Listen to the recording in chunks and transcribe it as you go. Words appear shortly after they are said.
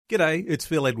G'day, it's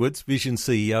Phil Edwards, Vision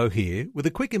CEO here, with a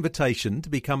quick invitation to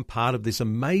become part of this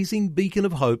amazing beacon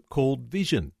of hope called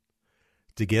Vision.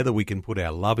 Together we can put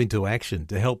our love into action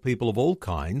to help people of all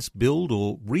kinds build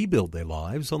or rebuild their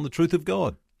lives on the truth of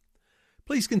God.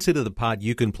 Please consider the part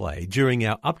you can play during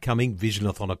our upcoming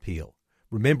Visionathon appeal,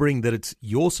 remembering that it's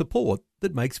your support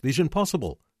that makes Vision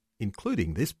possible,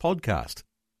 including this podcast.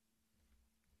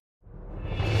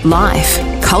 Life,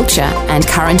 culture and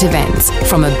current events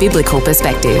from a biblical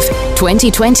perspective.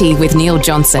 2020 with Neil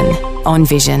Johnson on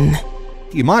Vision.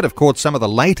 You might have caught some of the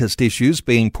latest issues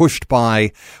being pushed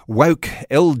by woke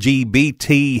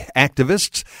LGBT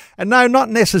activists. And no, not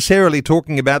necessarily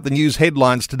talking about the news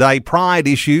headlines today, pride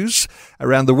issues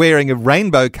around the wearing of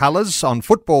rainbow colours on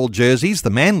football jerseys, the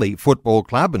Manly Football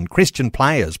Club, and Christian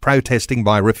players protesting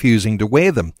by refusing to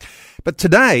wear them. But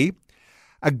today,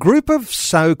 a group of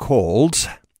so-called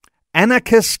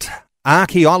anarchist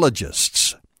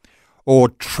archaeologists, or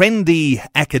trendy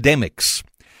academics,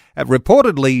 have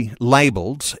reportedly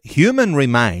labelled human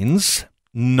remains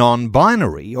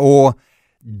non-binary or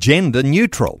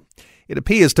gender-neutral. It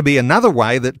appears to be another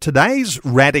way that today's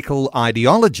radical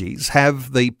ideologies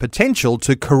have the potential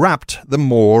to corrupt the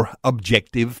more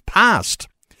objective past.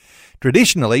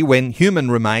 Traditionally, when human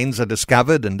remains are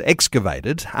discovered and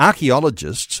excavated,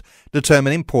 archaeologists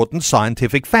determine important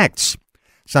scientific facts,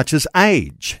 such as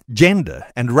age, gender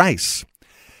and race.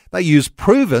 They use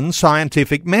proven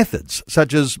scientific methods,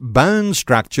 such as bone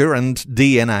structure and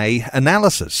DNA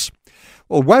analysis.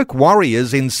 Well, woke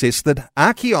warriors insist that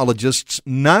archaeologists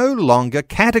no longer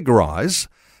categorise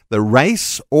the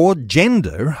race or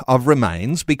gender of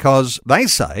remains because they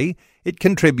say it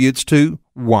contributes to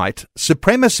white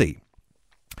supremacy.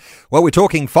 Well, we're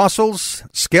talking fossils,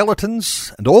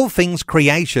 skeletons, and all things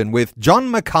creation with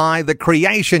John Mackay, the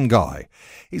Creation Guy.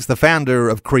 He's the founder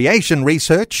of Creation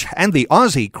Research and the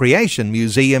Aussie Creation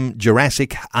Museum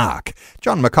Jurassic Ark.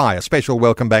 John Mackay, a special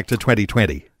welcome back to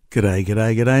 2020.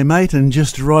 G'day, mate. And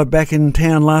just arrived back in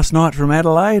town last night from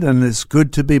Adelaide, and it's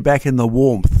good to be back in the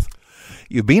warmth.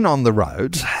 You've been on the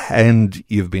road and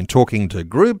you've been talking to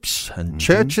groups and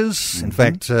churches. In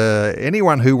fact,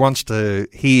 anyone who wants to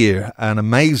hear an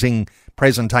amazing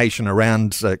presentation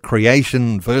around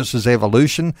creation versus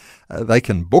evolution, they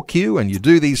can book you, and you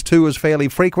do these tours fairly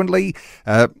frequently.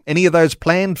 Any of those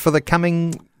planned for the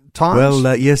coming times?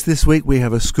 Well, yes, this week we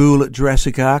have a school at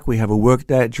Jurassic Ark. We have a work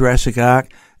day at Jurassic Ark.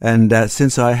 And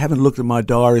since I haven't looked at my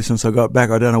diary since I got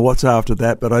back, I don't know what's after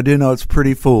that, but I do know it's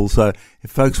pretty full. So if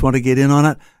folks want to get in on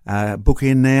it, book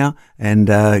in now and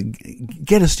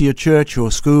get us to your church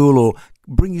or school, or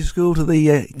bring your school to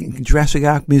the Jurassic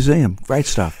Ark Museum. Great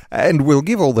stuff. And we'll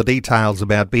give all the details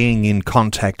about being in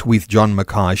contact with John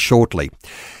Mackay shortly.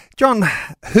 John,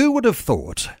 who would have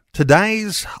thought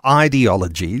today's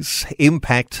ideologies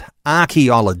impact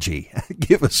archaeology?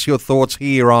 Give us your thoughts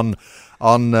here on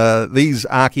these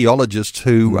archaeologists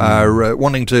who are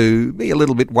wanting to be a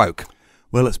little bit woke.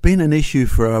 Well, it's been an issue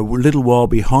for a little while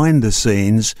behind the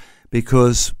scenes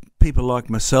because people like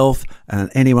myself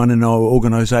and anyone in our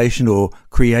organisation or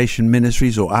creation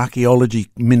ministries or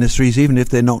archaeology ministries, even if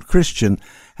they're not Christian,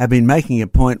 have been making a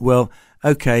point, well,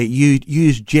 okay, you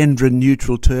use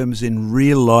gender-neutral terms in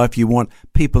real life. You want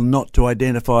people not to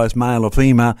identify as male or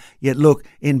female. Yet, look,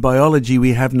 in biology,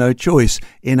 we have no choice.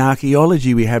 In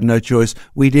archaeology, we have no choice.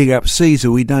 We dig up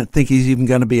Caesar. We don't think he's even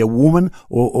going to be a woman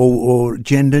or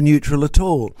gender-neutral at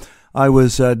all. I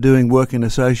was doing work in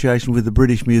association with the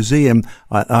British Museum.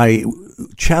 I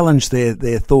challenged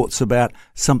their thoughts about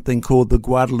something called the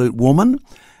Guadalupe woman.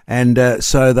 And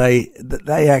so they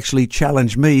actually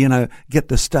challenged me, get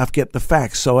the stuff, get the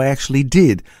facts. So I actually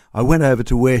did. I went over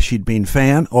to where she'd been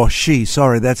found, or she,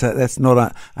 sorry, that's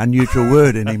not a neutral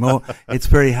word anymore. It's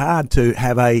very hard to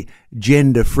have a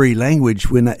gender-free language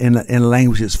in a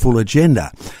language that's full of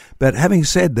gender. But having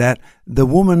said that, the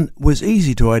woman was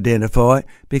easy to identify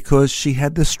because she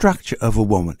had the structure of a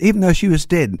woman, even though she was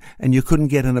dead and you couldn't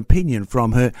get an opinion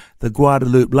from her. The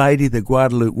Guadalupe lady, the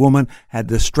Guadalupe woman, had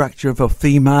the structure of a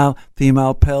female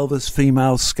pelvis,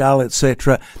 female skull,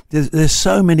 etc. There's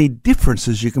so many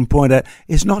differences you can point out.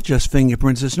 It's not just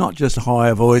fingerprints, it's not just a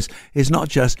higher voice, it's not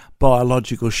just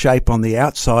biological shape on the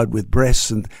outside with breasts,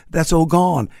 and that's all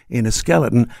gone in a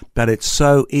skeleton, but it's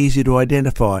so easy to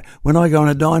identify. When I go on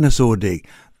a dinosaur dig,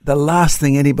 the last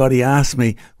thing anybody asked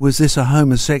me was this a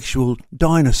homosexual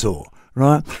dinosaur,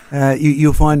 right?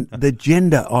 You'll find the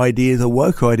gender idea, the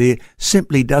woke idea,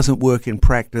 simply doesn't work in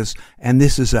practice, and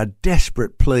this is a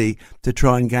desperate plea to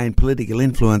try and gain political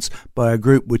influence by a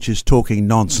group which is talking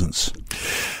nonsense.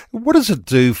 What does it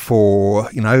do for,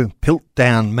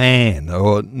 Piltdown man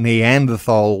or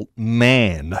Neanderthal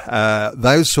man,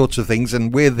 those sorts of things,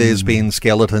 and where there's been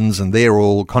skeletons, and they're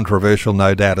all controversial,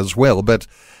 no doubt, as well. But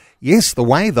yes, the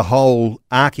way the whole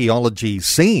archaeology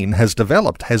scene has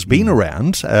developed has been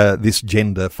around this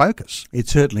gender focus. It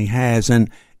certainly has, and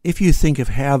if you think of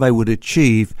how they would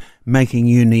achieve making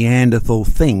you Neanderthal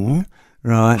thing,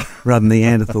 right, rather than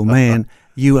Neanderthal man,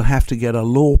 you will have to get a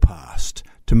law passed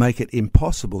to make it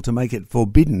impossible, to make it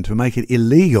forbidden, to make it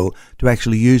illegal to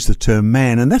actually use the term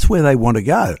man. And that's where they want to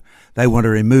go. They want to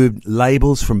remove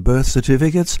labels from birth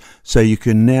certificates, so you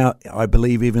can now, I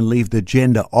believe, even leave the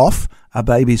gender off a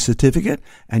baby's certificate,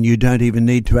 and you don't even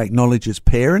need to acknowledge its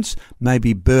parents,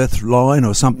 maybe birth line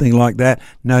or something like that,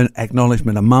 no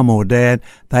acknowledgement of mum or dad.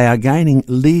 They are gaining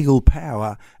legal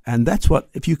power, and that's what,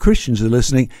 if you Christians are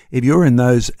listening, if you're in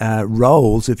those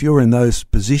roles, if you're in those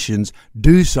positions,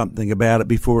 do something about it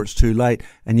before it's too late,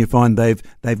 and you find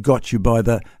they've got you by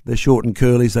the short and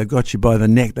curlies, they've got you by the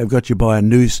neck, they've got you by a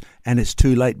noose, and it's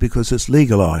too late because it's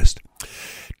legalised.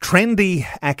 Trendy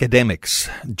academics,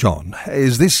 John,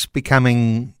 is this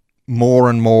becoming more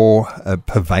and more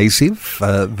pervasive?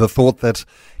 The thought that,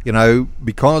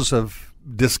 because of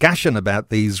discussion about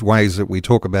these ways that we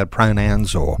talk about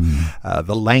pronouns or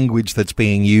the language that's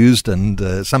being used,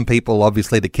 and some people,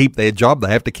 obviously, to keep their job,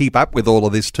 they have to keep up with all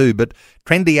of this too, but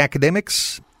trendy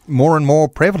academics, more and more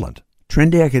prevalent.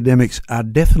 Trendy academics are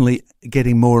definitely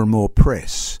getting more and more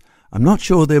press. I'm not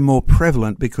sure they're more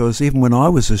prevalent, because even when I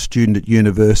was a student at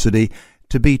university,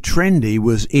 to be trendy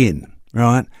was in,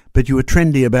 right? But you were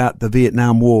trendy about the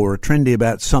Vietnam War or trendy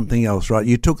about something else, right?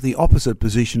 You took the opposite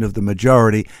position of the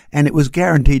majority, and it was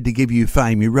guaranteed to give you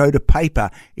fame. You wrote a paper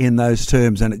in those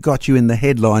terms, and it got you in the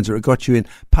headlines, or it got you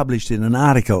published in an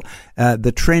article.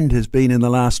 The trend has been in the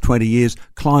last 20 years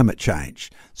climate change.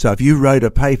 So if you wrote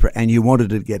a paper and you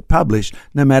wanted it to get published,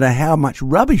 no matter how much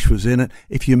rubbish was in it,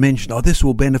 if you mentioned, this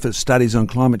will benefit studies on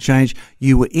climate change,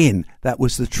 you were in. That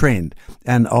was the trend.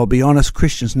 And I'll be honest,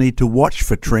 Christians need to watch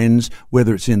for trends,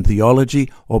 whether it's in theology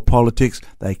or politics.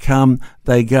 They come,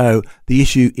 they go. The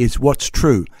issue is what's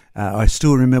true. I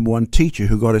still remember one teacher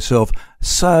who got herself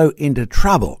so into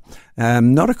trouble,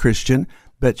 not a Christian,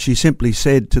 but she simply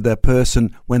said to the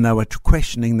person when they were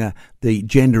questioning the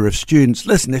gender of students,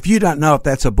 listen, if you don't know if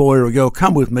that's a boy or a girl,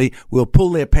 come with me, we'll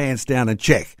pull their pants down and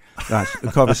check.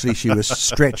 Obviously she was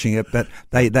stretching it, but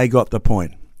they got the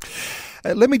point.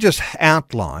 Let me just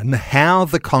outline how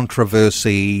the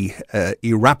controversy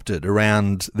erupted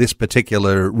around this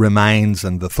particular remains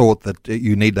and the thought that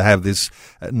you need to have this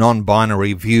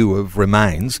non-binary view of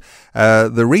remains.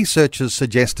 The researchers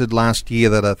suggested last year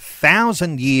that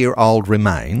 1,000-year-old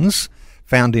remains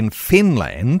found in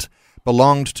Finland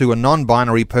belonged to a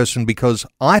non-binary person because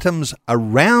items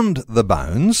around the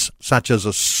bones, such as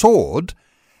a sword,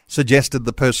 suggested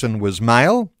the person was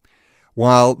male,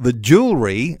 while the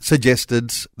jewellery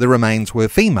suggested the remains were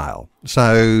female.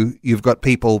 So you've got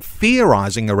people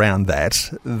theorising around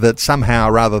that somehow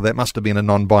or other that must have been a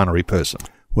non-binary person.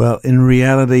 Well, in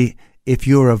reality, if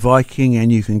you're a Viking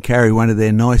and you can carry one of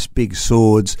their nice big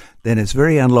swords, then it's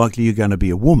very unlikely you're going to be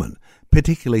a woman,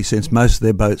 particularly since most of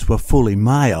their boats were fully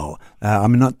male.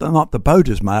 Not the boat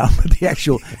is male, but the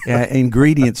actual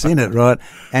ingredients in it, right?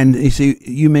 And you see,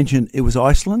 you mentioned it was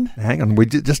Iceland. Hang on, we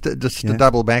just to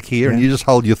double back here, and you just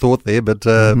hold your thought there. But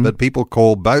but people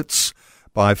call boats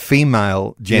by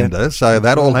female gender, so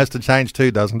that all has to change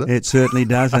too, doesn't it? It certainly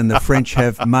does, and the French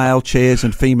have male chairs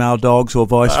and female dogs, or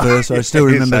vice versa. I still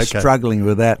remember struggling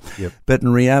with that. Yep. But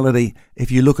in reality,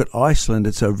 if you look at Iceland,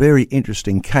 it's a very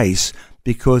interesting case,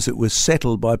 because it was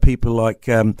settled by people like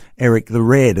Eric the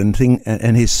Red and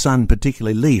his son,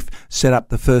 particularly Leif, set up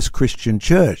the first Christian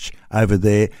church over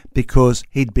there because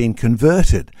he'd been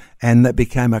converted, and that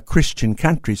became a Christian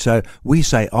country. So we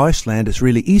say Iceland is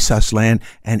really Isus land,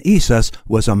 and Isus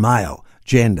was a male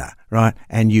gender, right?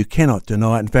 And you cannot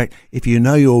deny it. In fact, if you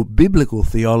know your biblical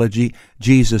theology,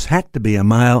 Jesus had to be a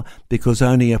male because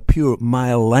only a pure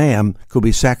male lamb could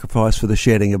be sacrificed for the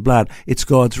shedding of blood. It's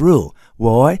God's rule.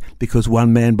 Why? Because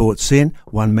one man brought sin,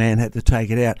 one man had to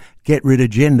take it out. Get rid of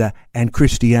gender and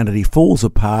Christianity falls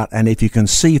apart, and if you can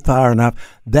see far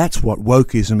enough, that's what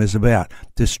wokeism is about,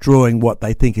 destroying what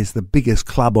they think is the biggest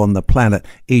club on the planet,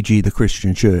 e.g. the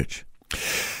Christian church.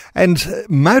 And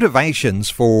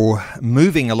motivations for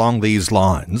moving along these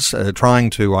lines, trying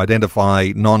to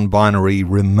identify non-binary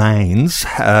remains,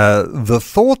 the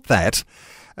thought that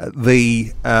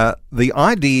the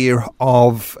idea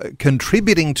of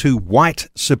contributing to white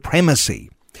supremacy.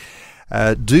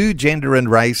 Do gender and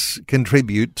race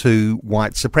contribute to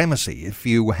white supremacy? If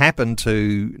you happen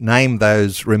to name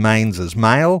those remains as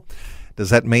male, does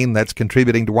that mean that's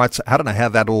contributing to white? I don't know how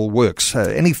that all works.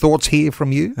 Any thoughts here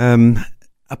from you?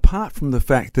 Apart from the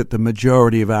fact that the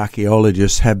majority of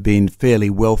archaeologists have been fairly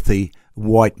wealthy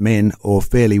white men or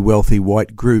fairly wealthy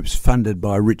white groups funded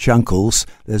by rich uncles,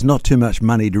 there's not too much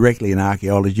money directly in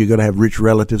archaeology. You've got to have rich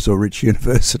relatives or rich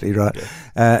university, right?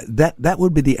 Yeah. That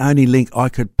would be the only link I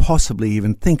could possibly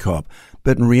even think of.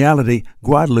 But in reality,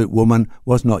 Guadalupe woman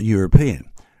was not European.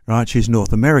 Right, she's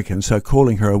North American, so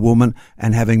calling her a woman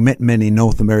and having met many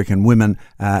North American women,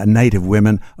 native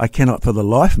women, I cannot for the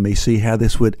life of me see how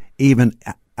this would even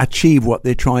achieve what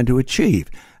they're trying to achieve.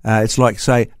 It's like,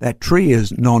 say, that tree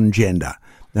is non-gender.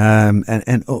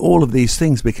 And all of these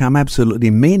things become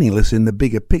absolutely meaningless in the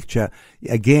bigger picture,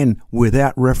 again,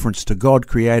 without reference to God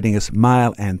creating us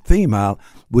male and female,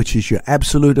 which is your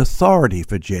absolute authority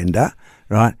for gender.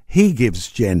 Right? He gives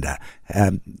gender.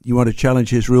 You want to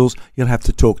challenge his rules, you'll have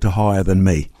to talk to higher than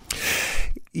me.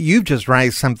 You've just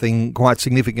raised something quite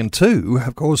significant too.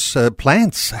 Of course,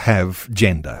 plants have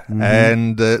gender,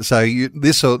 and so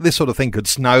this sort of thing could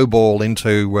snowball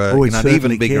into an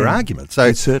even bigger argument. So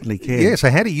it certainly can. Yeah. So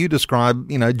how do you describe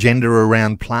gender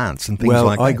around plants and things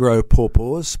like that? Well, I grow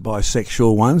pawpaws,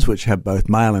 bisexual ones, which have both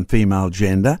male and female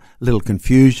gender. A little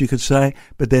confused, you could say,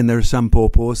 but then there are some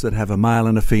pawpaws that have a male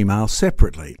and a female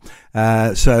separately.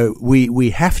 So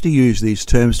we have to use these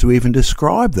terms to even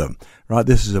describe them. Right,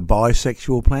 this is a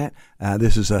bisexual plant,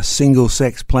 this is a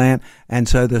single-sex plant, and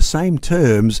so the same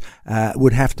terms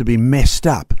would have to be messed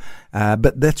up.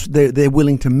 But they're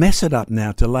willing to mess it up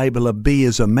now to label a bee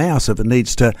as a mouse if it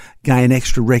needs to gain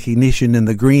extra recognition in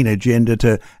the green agenda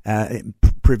to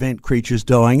prevent creatures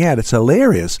dying out. It's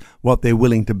hilarious what they're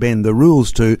willing to bend the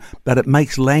rules to, but it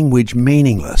makes language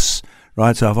meaningless.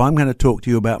 Right, so if I'm going to talk to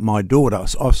you about my daughter,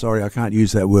 sorry, I can't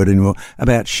use that word anymore, I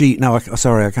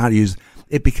can't use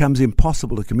it becomes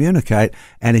impossible to communicate.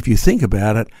 And if you think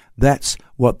about it, that's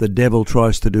what the devil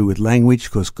tries to do with language,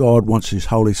 because God wants his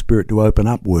Holy Spirit to open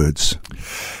up words.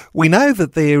 We know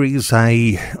that there is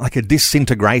a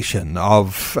disintegration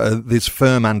of this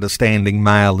firm understanding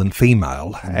male and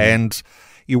female, and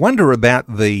you wonder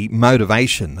about the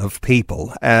motivation of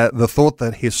people, the thought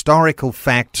that historical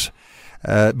fact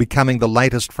becoming the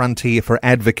latest frontier for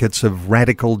advocates of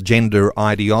radical gender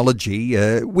ideology,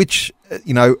 which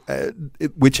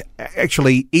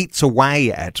actually eats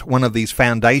away at one of these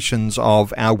foundations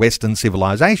of our Western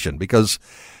civilization, because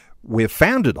we're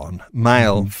founded on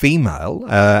male-female,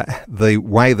 the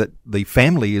way that the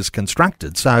family is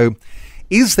constructed. So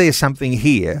is there something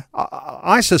here?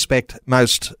 I suspect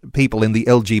most people in the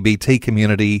LGBT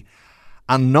community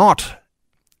are not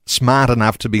smart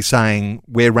enough to be saying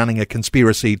we're running a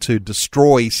conspiracy to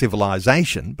destroy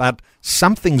civilization, but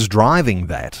something's driving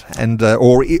that, and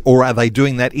or are they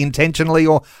doing that intentionally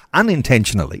or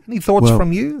unintentionally? Any thoughts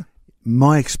from you?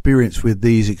 My experience with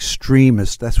these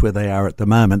extremists, that's where they are at the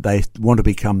moment. They want to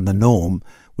become the norm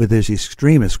with these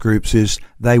extremist groups, is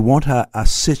they want a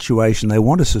situation, they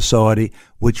want a society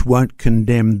which won't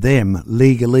condemn them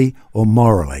legally or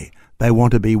morally. They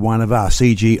want to be one of us,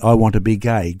 e.g., I want to be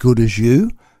gay, good as you.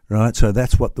 Right, so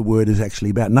that's what the word is actually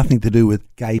about. Nothing to do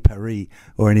with gay Paris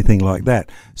or anything like that.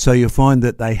 So you'll find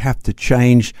that they have to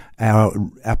change our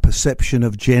perception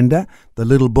of gender. The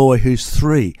little boy who's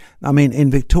 3. I mean,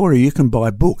 in Victoria, you can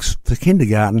buy books for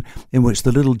kindergarten in which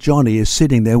the little Johnny is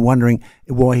sitting there wondering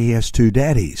why he has 2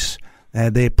 daddies.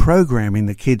 They're programming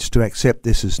the kids to accept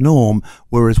this as norm,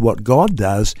 whereas what God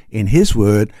does in his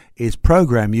word is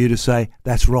program you to say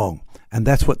that's wrong. And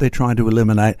that's what they're trying to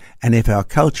eliminate. And if our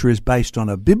culture is based on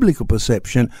a biblical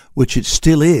perception, which it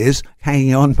still is,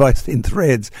 hanging on by thin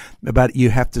threads, but you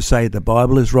have to say the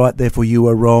Bible is right, therefore you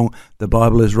are wrong. The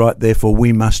Bible is right, therefore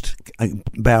we must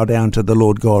bow down to the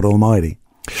Lord God Almighty.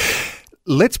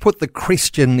 Let's put the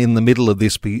Christian in the middle of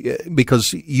this,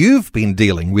 because you've been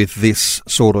dealing with this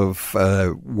sort of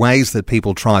ways that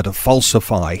people try to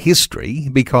falsify history,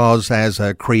 because as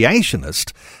a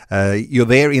creationist, you're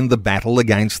there in the battle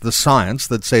against the science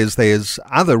that says there's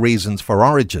other reasons for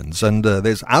origins, and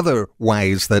there's other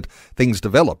ways that things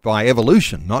develop by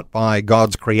evolution, not by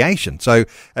God's creation. So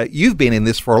you've been in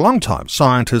this for a long time,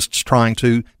 scientists trying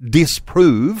to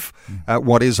disprove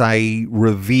what is a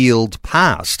revealed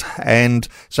past. And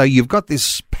so you've got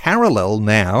this parallel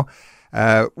now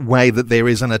way that there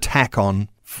is an attack on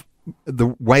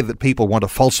the way that people want to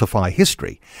falsify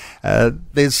history.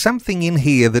 There's something in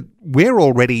here that we're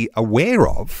already aware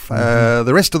of.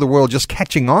 The rest of the world just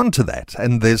catching on to that.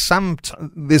 And there's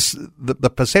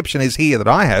the perception is here that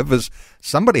I have is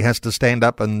somebody has to stand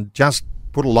up and just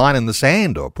put a line in the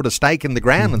sand or put a stake in the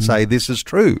ground and say this is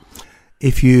true.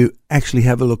 If you actually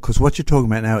have a look, because what you're talking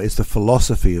about now is the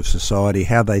philosophy of society,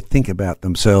 how they think about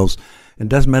themselves. It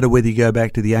doesn't matter whether you go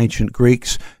back to the ancient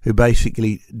Greeks, who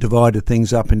basically divided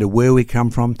things up into where we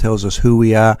come from, tells us who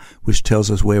we are, which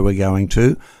tells us where we're going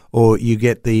to, or you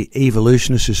get the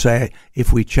evolutionists who say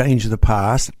if we change the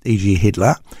past, e.g.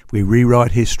 Hitler, we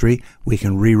rewrite history, we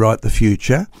can rewrite the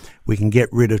future, we can get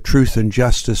rid of truth and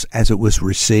justice as it was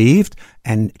received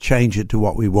and change it to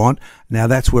what we want. Now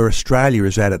that's where Australia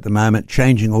is at the moment,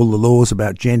 changing all the laws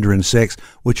about gender and sex,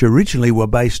 which originally were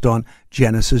based on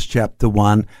Genesis chapter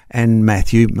 1 and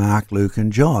Matthew, Mark, Luke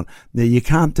and John. Now you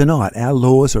can't deny it. Our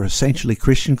laws are essentially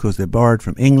Christian because they're borrowed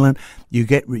from England. You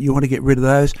want to get rid of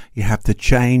those, you have to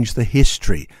change the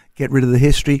history. Get rid of the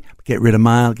history, get rid of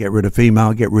male, get rid of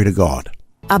female, get rid of God.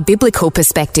 A biblical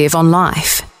perspective on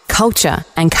life, culture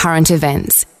and current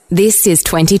events. This is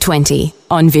 2020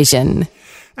 on Vision.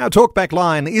 Our talkback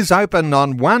line is open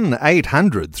on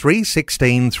 1-800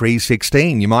 316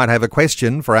 316. You might have a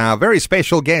question for our very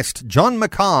special guest, John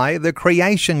Mackay, the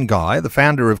creation guy, the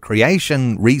founder of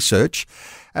Creation Research.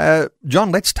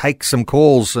 John, let's take some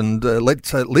calls and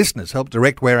let listeners help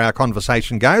direct where our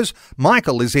conversation goes.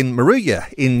 Michael is in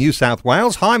Moruya in New South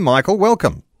Wales. Hi, Michael.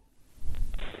 Welcome.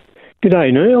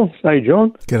 G'day, Neil. Hey,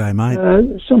 John. G'day,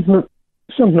 mate.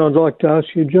 Something I'd like to ask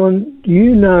you, John. Do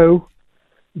you know,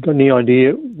 got any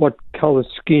idea what colour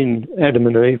skin Adam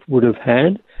and Eve would have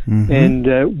had,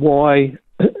 and why,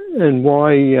 and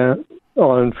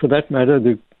for that matter,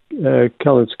 the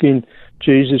coloured skin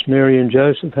Jesus, Mary and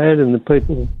Joseph had, and the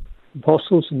people,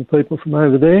 apostles and the people from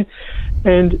over there?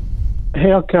 And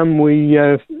how come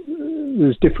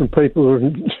there's different people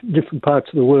in different parts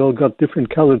of the world got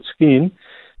different coloured skin,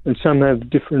 and some have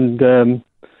different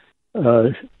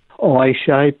eye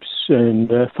shapes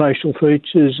and facial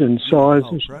features and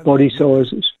sizes, body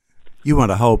sizes? You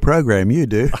want a whole program, you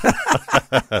do.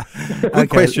 Good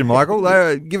question, Michael.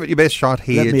 Give it your best shot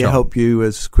here, Let me John. help you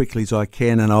as quickly as I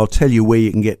can, and I'll tell you where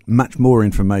you can get much more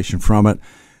information from it.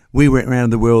 We went around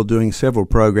the world doing several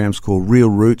programs called Real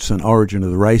Roots and Origin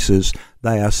of the Races.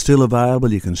 They are still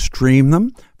available. You can stream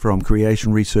them from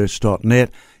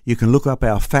creationresearch.net. You can look up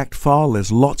our fact file.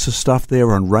 There's lots of stuff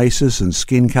there on races and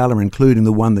skin colour, including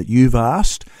the one that you've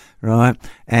asked, right?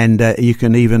 And you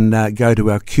can even go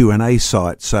to our Q&A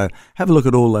site. So have a look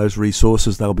at all those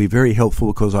resources. They'll be very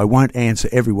helpful because I won't answer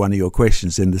every one of your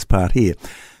questions in this part here.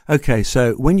 Okay,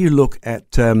 so when you look at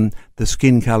the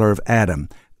skin colour of Adam,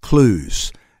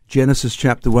 clues. Genesis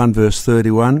chapter 1 verse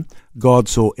 31, God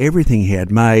saw everything he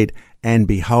had made, and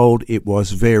behold, it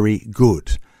was very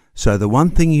good. So the one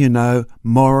thing you know,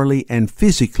 morally and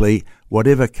physically,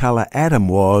 whatever colour Adam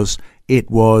was, it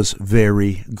was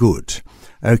very good.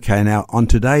 Okay, now on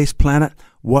today's planet,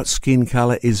 what skin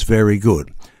colour is very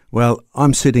good? Well,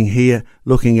 I'm sitting here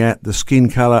looking at the skin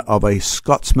colour of a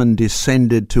Scotsman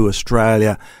descended to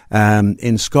Australia.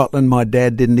 In Scotland, my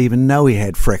dad didn't even know he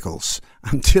had freckles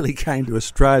until he came to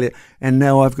Australia, and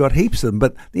now I've got heaps of them.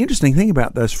 But the interesting thing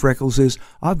about those freckles is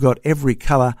I've got every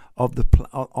colour of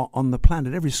on the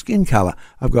planet, every skin colour.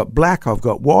 I've got black, I've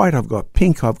got white, I've got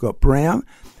pink, I've got brown.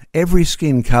 Every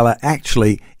skin colour,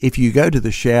 actually, if you go to the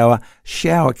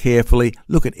shower carefully,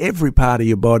 look at every part of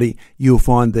your body, you'll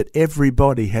find that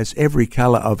everybody has every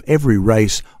colour of every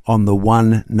race on the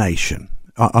one nation,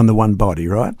 on the one body,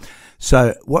 right?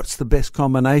 So what's the best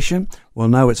combination? Well,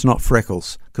 no, it's not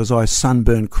freckles, because I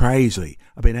sunburn crazily.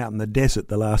 I've been out in the desert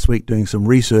the last week doing some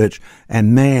research,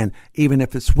 and man, even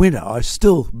if it's winter, I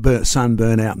still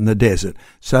sunburn out in the desert.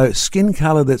 So skin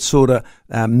colour that's sort of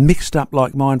mixed up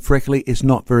like mine, freckly, is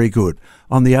not very good.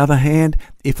 On the other hand,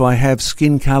 if I have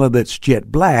skin colour that's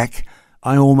jet black,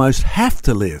 I almost have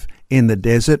to live in the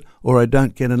desert or I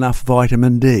don't get enough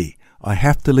vitamin D. I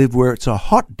have to live where it's a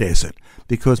hot desert,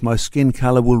 because my skin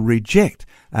colour will reject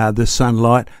the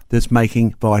sunlight that's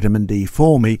making vitamin D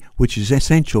for me, which is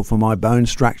essential for my bone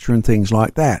structure and things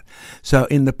like that. So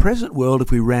in the present world,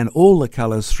 if we ran all the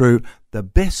colours through, the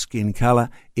best skin colour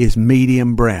is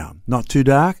medium brown. Not too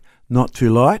dark, not too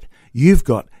light.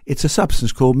 It's a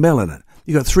substance called melanin.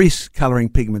 You've got three colouring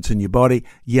pigments in your body,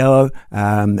 yellow,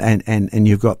 and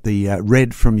you've got the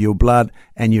red from your blood,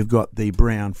 and you've got the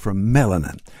brown from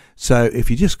melanin. So if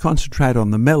you just concentrate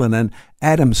on the melanin,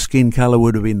 Adam's skin colour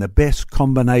would have been the best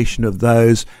combination of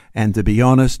those, and to be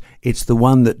honest, it's the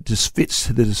one that just fits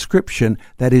the description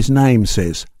that his name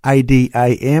says,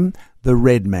 Adam, the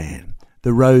red man,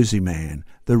 the rosy man,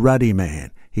 the ruddy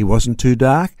man. He wasn't too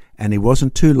dark and he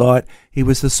wasn't too light. He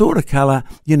was the sort of colour,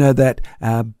 that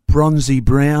bronzy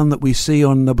brown that we see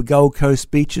on the Gold Coast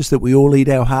beaches that we all eat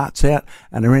our hearts out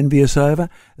and are envious over.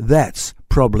 That's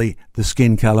probably the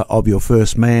skin colour of your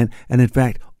first man. And in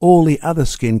fact, all the other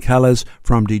skin colours,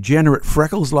 from degenerate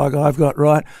freckles like I've got,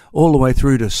 right, all the way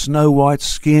through to snow white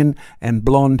skin and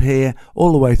blonde hair,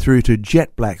 all the way through to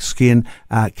jet black skin,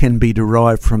 can be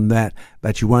derived from that.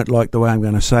 But you won't like the way I'm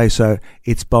going to say so.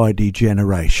 It's by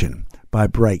degeneration, by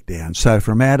breakdown. So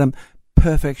from Adam,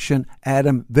 perfection,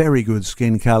 Adam, very good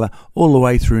skin colour, all the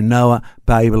way through Noah,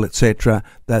 Babel, etc.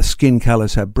 The skin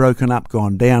colours have broken up,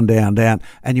 gone down, down, down.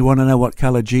 And you want to know what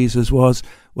colour Jesus was?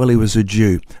 Well, he was a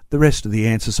Jew. The rest of the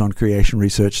answers on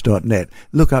creationresearch.net.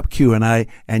 Look up Q&A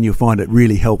and you'll find it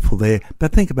really helpful there.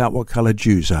 But think about what colour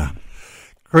Jews are.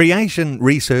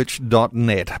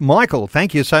 creationresearch.net. Michael,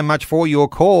 thank you so much for your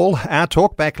call. Our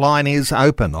talkback line is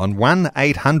open on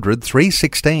 1-800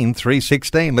 316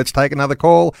 316. Let's take another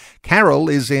call. Carol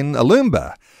is in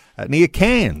Aloomba, near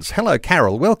Cairns. Hello,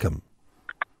 Carol. Welcome.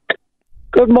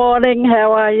 Good morning.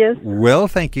 How are you? Well,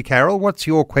 thank you, Carol. What's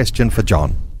your question for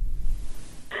John?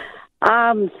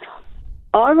 I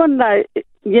want to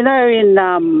know, in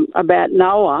about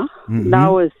Noah,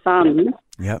 Noah's son,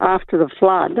 after the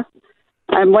flood,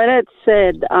 and when it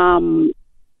said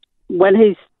when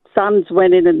his sons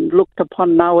went in and looked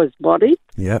upon Noah's body,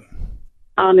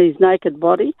 on his naked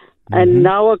body, and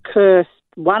Noah cursed,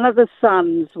 one of the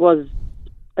sons was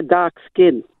a dark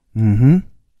skin, and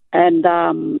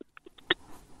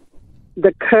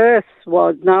the curse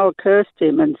was, Noah cursed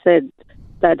him and said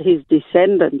that his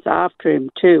descendants after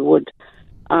him too would,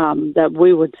 that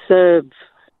we would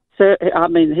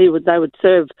they would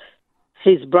serve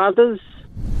his brother's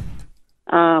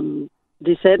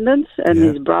descendants and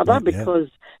his brother, because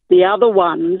the other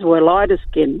ones were lighter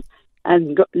skinned,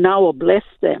 and Noah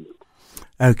blessed them.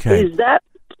 Okay.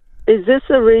 Is this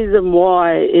a reason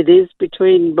why it is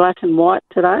between black and white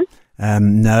today?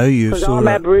 No, you've sort of... Because I'm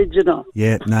Aboriginal.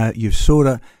 Yeah, no, you've sort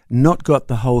of not got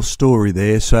the whole story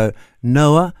there. So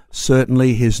Noah,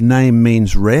 certainly his name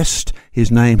means rest.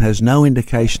 His name has no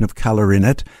indication of colour in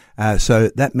it. So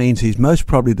that means he's most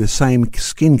probably the same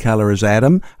skin colour as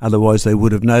Adam. Otherwise they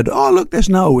would have known, oh, look, there's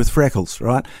Noah with freckles,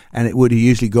 right? And it would have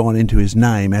usually gone into his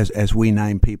name as we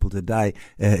name people today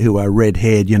who are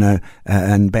red-haired,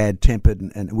 and bad-tempered,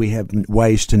 and we have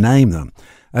ways to name them.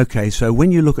 Okay, so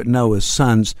when you look at Noah's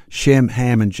sons, Shem,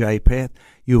 Ham and Japheth,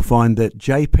 you'll find that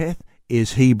Japheth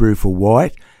is Hebrew for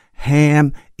white,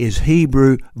 Ham is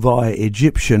Hebrew via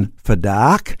Egyptian for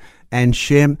dark, and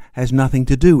Shem has nothing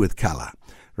to do with colour.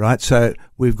 Right, so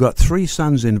we've got three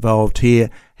sons involved here.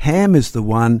 Ham is the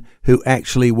one who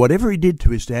actually, whatever he did to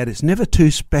his dad, it's never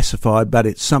too specified, but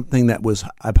it's something that was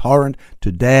abhorrent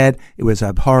to dad. It was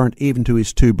abhorrent even to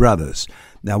his two brothers.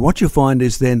 Now, what you'll find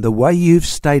is then the way you've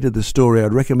stated the story,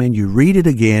 I'd recommend you read it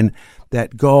again,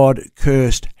 that God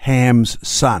cursed Ham's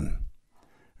son.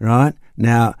 Right?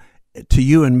 Now, to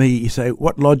you and me, you say,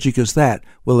 what logic is that?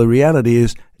 Well, the reality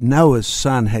is Noah's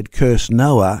son had cursed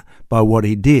Noah by what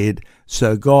he did,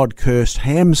 so God cursed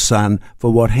Ham's son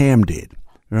for what Ham did.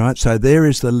 Right? So there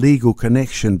is the legal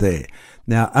connection there.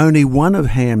 Now, only one of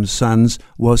Ham's sons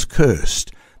was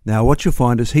cursed. Now, what you'll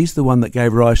find is he's the one that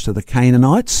gave rise to the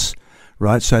Canaanites.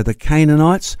 Right? So the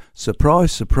Canaanites,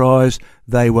 surprise, surprise,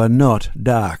 they were not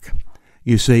dark.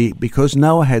 You see, because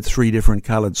Noah had three different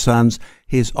coloured sons,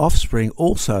 his offspring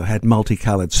also had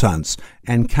multicoloured sons.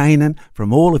 And Canaan,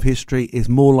 from all of history, is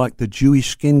more like the Jewish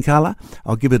skin colour.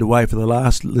 I'll give it away for the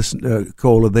last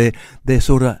caller there. They're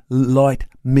sort of light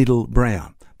middle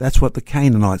brown. That's what the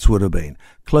Canaanites would have been,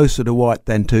 closer to white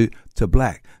than to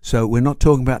black. So we're not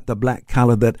talking about the black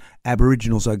colour that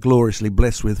Aboriginals are gloriously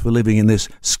blessed with for living in this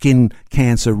skin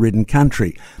cancer-ridden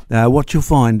country. What you'll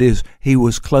find is he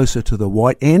was closer to the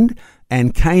white end,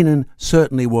 and Canaan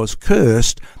certainly was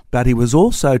cursed, but he was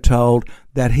also told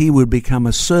that he would become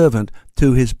a servant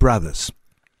to his brothers.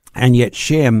 And yet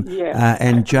Shem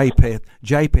and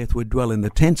Japheth would dwell in the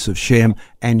tents of Shem,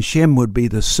 and Shem would be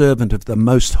the servant of the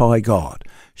Most High God.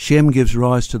 Shem gives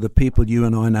rise to the people you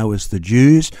and I know as the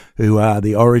Jews, who are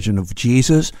the origin of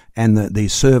Jesus, and the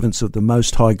servants of the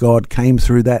Most High God came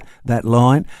through that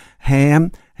line.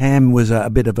 Ham was a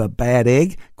bit of a bad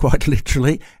egg, quite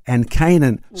literally, and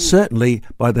Canaan, certainly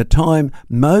by the time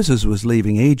Moses was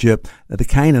leaving Egypt, the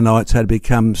Canaanites had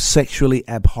become sexually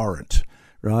abhorrent.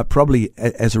 Right, probably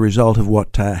as a result of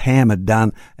what Ham had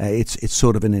done. It's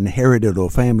sort of an inherited or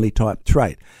family type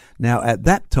trait. Now, at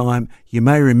that time, you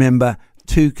may remember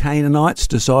two Canaanites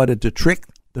decided to trick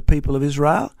the people of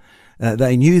Israel.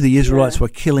 They knew the Israelites were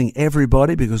killing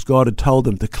everybody because God had told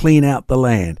them to clean out the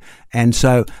land. And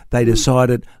so they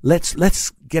decided, let's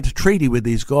get a treaty with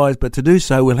these guys, but to do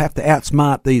so we'll have to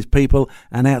outsmart these people,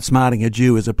 and outsmarting a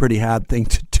Jew is a pretty hard thing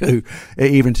to do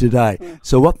even today.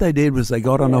 So what they did was they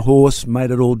got on a horse, made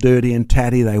it all dirty and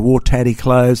tatty. They wore tatty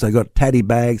clothes, they got tatty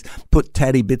bags, put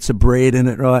tatty bits of bread in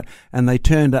it, right? And they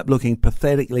turned up looking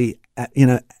pathetically,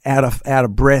 out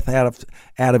of breath, out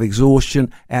of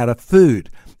exhaustion, out of food,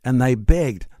 and they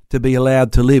begged to be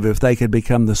allowed to live if they could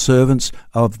become the servants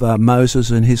of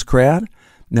Moses and his crowd.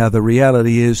 Now, the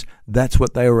reality is that's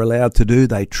what they were allowed to do.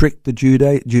 They tricked the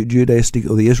Judaistic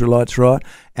or the Israelites, right?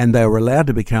 And they were allowed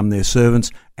to become their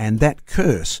servants. And that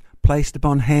curse placed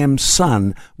upon Ham's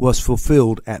son was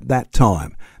fulfilled at that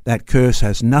time. That curse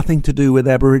has nothing to do with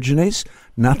Aborigines,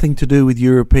 nothing to do with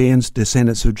Europeans,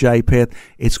 descendants of Japheth.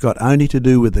 It's got only to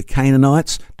do with the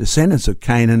Canaanites, descendants of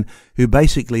Canaan, who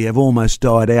basically have almost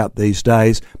died out these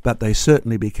days, but they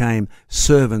certainly became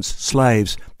servants,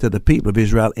 slaves to the people of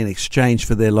Israel in exchange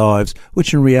for their lives,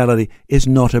 which in reality is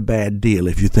not a bad deal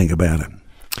if you think about it.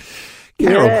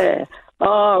 Carol. Yeah.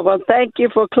 Oh, well, thank you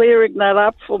for clearing that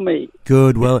up for me.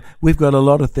 Good. Well, we've got a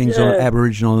lot of things on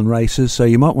Aboriginal and races, so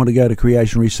you might want to go to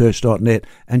creationresearch.net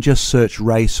and just search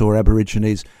race or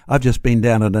Aborigines. I've just been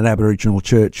down at an Aboriginal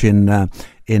church in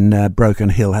Broken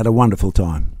Hill. Had a wonderful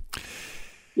time.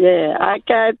 Yeah,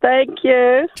 okay, thank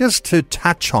you. Just to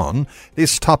touch on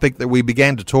this topic that we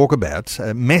began to talk about,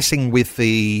 messing with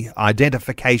the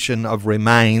identification of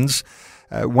remains.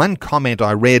 One comment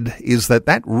I read is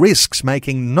that risks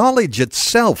making knowledge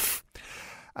itself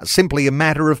simply a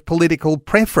matter of political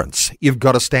preference. You've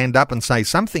got to stand up and say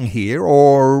something here,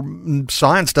 or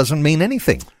science doesn't mean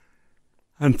anything.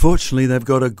 Unfortunately, they've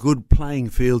got a good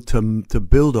playing field to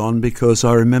build on, because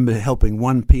I remember helping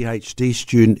one PhD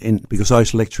student because I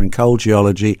used to lecture in coal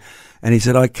geology, and he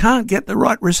said, I can't get the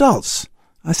right results.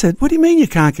 I said, what do you mean you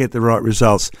can't get the right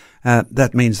results?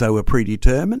 That means they were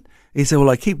predetermined. He said, well,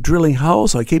 I keep drilling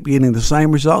holes, I keep getting the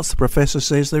same results. The professor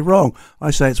says they're wrong.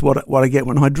 I say, it's what I get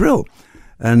when I drill.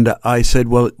 And I said,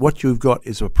 well, what you've got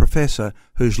is a professor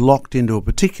who's locked into a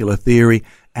particular theory,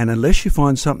 and unless you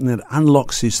find something that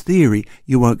unlocks his theory,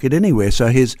 you won't get anywhere. So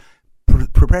his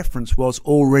preference was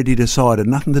already decided,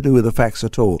 nothing to do with the facts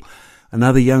at all.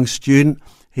 Another young student,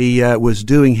 he was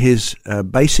doing his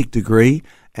basic degree,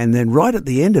 and then right at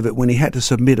the end of it, when he had to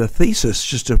submit a thesis,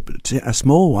 just a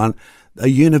small one, a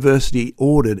university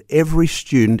ordered every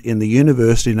student in the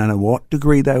university, no matter what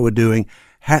degree they were doing,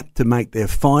 had to make their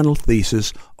final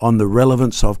thesis on the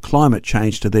relevance of climate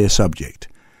change to their subject.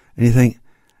 And you think,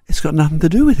 it's got nothing to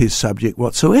do with his subject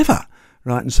whatsoever,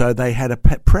 right? And so they had a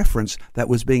preference that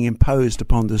was being imposed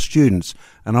upon the students.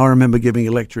 And I remember giving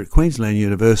a lecture at Queensland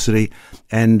University,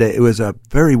 and it was a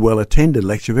very well-attended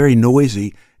lecture, very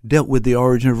noisy, dealt with the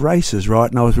origin of races, right?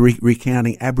 And I was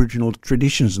recounting Aboriginal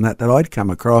traditions and that I'd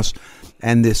come across,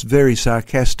 and this very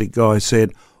sarcastic guy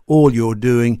said, all you're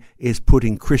doing is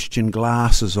putting Christian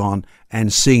glasses on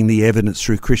and seeing the evidence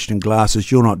through Christian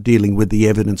glasses. You're not dealing with the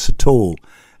evidence at all.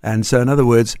 And so, in other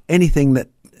words, anything that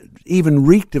even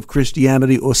reeked of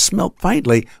Christianity or smelt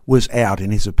faintly was out, in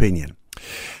his opinion.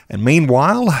 And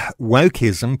meanwhile,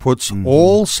 wokeism puts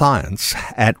all science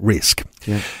at risk.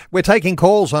 Yeah. We're taking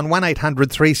calls on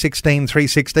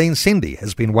 1-800-316-316. Cindy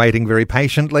has been waiting very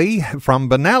patiently from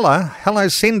Benalla. Hello,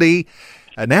 Cindy.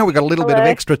 Now we've got a little bit of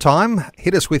extra time.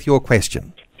 Hit us with your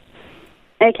question.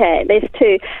 Okay, there's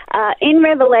two. In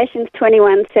Revelations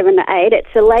 21:7-8,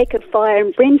 it's a lake of fire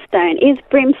and brimstone. Is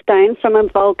brimstone from a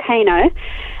volcano?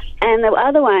 And the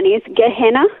other one is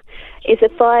Gehenna, is a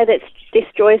fire that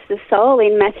destroys the soul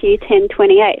in Matthew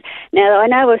 10:28. Now, I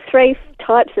know of three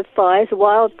types of fires: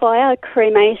 wildfire,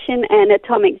 cremation, and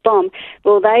atomic bomb.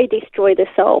 Will they destroy the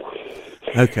soul?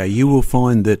 Okay, you will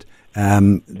find that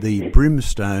the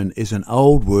brimstone is an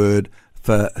old word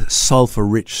for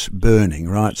sulphur-rich burning,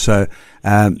 right? So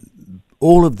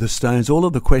all of the stones, all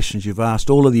of the questions you've asked,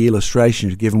 all of the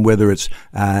illustrations you've given, whether it's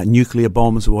nuclear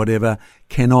bombs or whatever,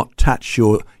 cannot touch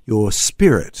your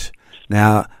spirit.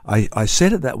 Now, I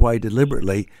said it that way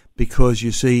deliberately because,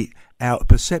 you see, our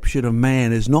perception of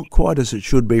man is not quite as it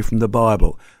should be from the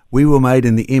Bible. We were made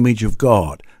in the image of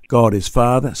God. God is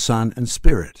Father, Son, and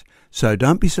Spirit. So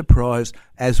don't be surprised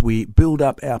as we build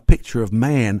up our picture of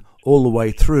man all the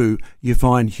way through, you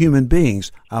find human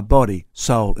beings are body,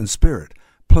 soul, and spirit.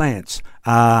 Plants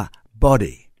are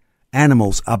body.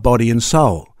 Animals are body and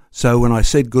soul. So when I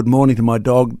said good morning to my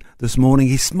dog this morning,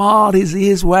 he smiled, his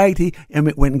ears wagged, and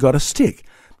went and got a stick.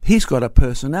 He's got a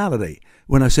personality.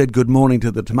 When I said good morning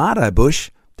to the tomato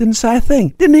bush Didn't say a thing.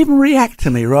 Didn't even react to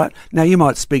me, right? Now, you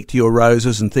might speak to your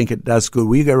roses and think it does good.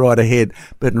 Well, you go right ahead.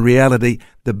 But in reality,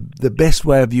 the best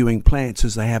way of viewing plants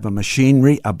is they have a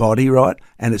machinery, a body, right?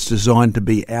 And it's designed to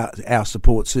be our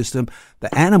support system.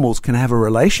 The animals can have a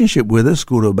relationship with us,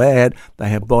 good or bad. They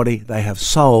have body, they have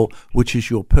soul, which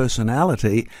is your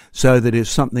personality, so that if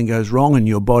something goes wrong in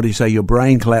your body, say your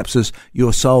brain collapses,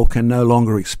 your soul can no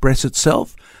longer express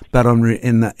itself. But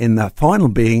in the final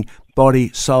being, body,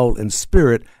 soul, and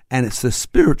spirit, and it's the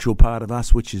spiritual part of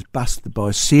us which is busted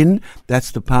by sin.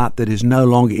 That's the part that is no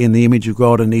longer in the image of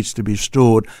God and needs to be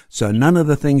restored. So none of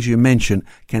the things you mention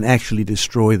can actually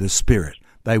destroy the spirit.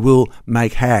 They will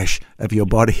make hash of your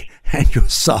body and your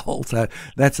soul. So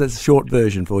that's a short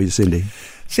version for you, Cindy.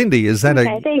 Cindy, is that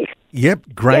okay, thanks.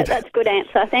 Yep, great. Yeah, that's a good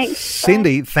answer. Thanks.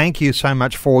 Cindy, thank you so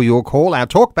much for your call. Our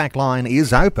talkback line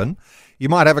is open. You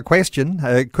might have a question.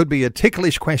 It could be a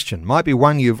ticklish question. Might be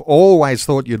one you've always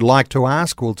thought you'd like to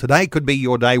ask. Well, today could be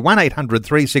your day.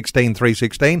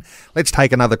 1-800-316-316. Let's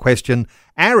take another question.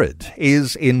 Arid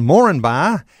is in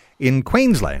Moranbah in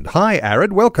Queensland. Hi,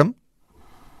 Arid. Welcome.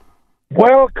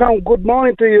 Welcome. Good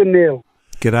morning to you, Neil.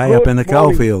 G'day up in the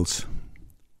coalfields.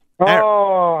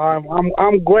 Oh,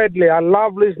 I'm greatly. I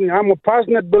love listening. I'm a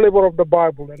passionate believer of the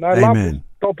Bible, and I love this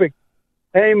topic.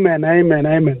 Amen, amen,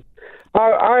 amen.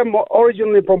 I'm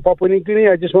originally from Papua New Guinea.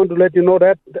 I just want to let you know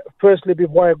that, firstly,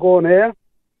 before I go on air.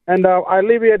 And I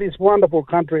live here in this wonderful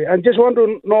country. And just want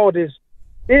to know this.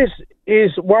 This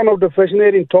is one of the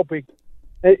fascinating topics.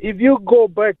 If you go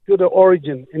back to the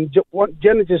origin, in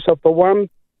Genesis chapter 1,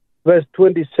 verse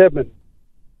 27,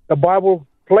 the Bible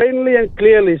plainly and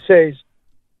clearly says,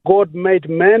 God made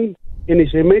man in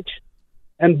his image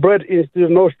and breathed into the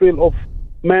nostril of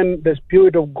man the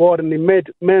Spirit of God, and he made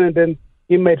man, and then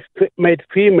he made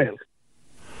female.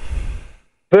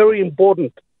 Very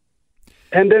important.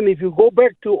 And then if you go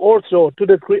back to also to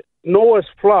the Noah's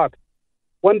flood,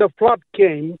 when the flood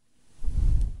came,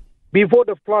 before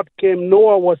the flood came,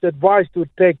 Noah was advised to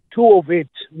take two of it,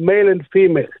 male and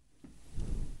female,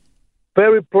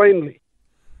 very plainly.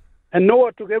 And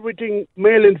Noah took everything,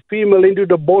 male and female, into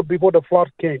the boat before the flood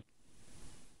came.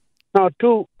 Now,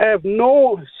 to have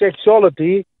no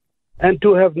sexuality and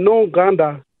to have no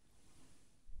gender,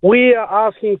 we are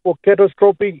asking for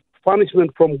catastrophic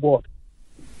punishment from God.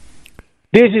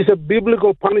 This is a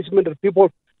biblical punishment that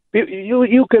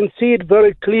you can see it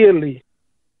very clearly.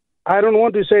 I don't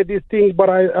want to say these things, but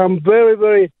I'm very,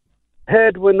 very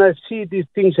hurt when I see these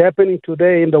things happening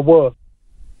today in the world.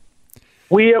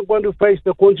 We are going to face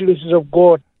the consequences of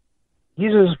God.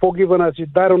 Jesus has forgiven us. He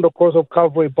died on the cross of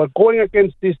Calvary. But going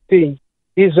against this thing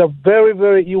is a very,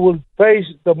 very, you will face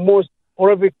the most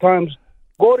horrific times.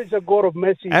 God is a God of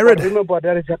mercy. Arid, but remember,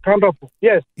 there is a counterpart.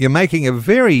 Yes. You're making a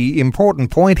very important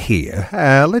point here.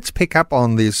 Let's pick up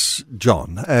on this,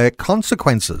 John.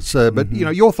 Consequences. But, you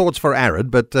know, your thoughts for Arid,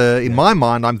 but in my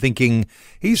mind, I'm thinking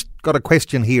he's got a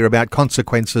question here about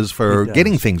consequences for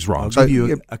getting things wrong. I'll give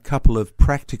you a couple of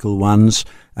practical ones.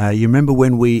 You remember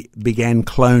when we began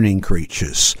cloning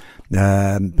creatures?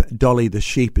 Dolly the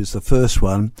sheep is the first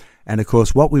one. And, of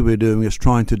course, what we were doing was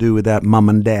trying to do with our mum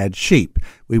and dad sheep.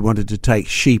 We wanted to take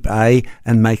sheep A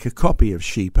and make a copy of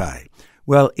sheep A.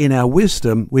 Well, in our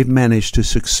wisdom, we've managed to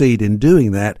succeed in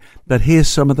doing that, but here's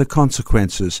some of the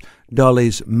consequences.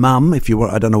 Dolly's mum, if you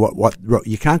want, I don't know what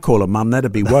you can't call her mum,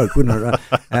 that'd be woke, wouldn't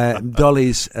it?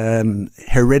 Dolly's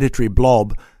hereditary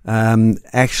blob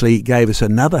actually gave us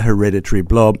another hereditary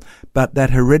blob, but that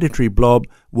hereditary blob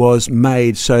was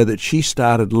made so that she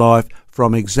started life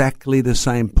from exactly the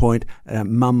same point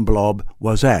mum blob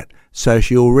was at. So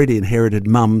she already inherited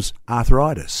mum's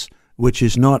arthritis, which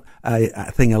is not a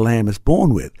thing a lamb is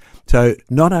born with. So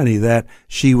not only that,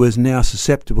 she was now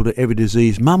susceptible to every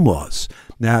disease mum was.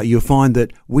 Now, you'll find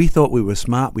that we thought we were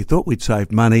smart, we thought we'd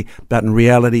save money, but in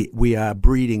reality, we are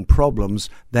breeding problems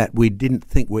that we didn't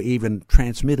think were even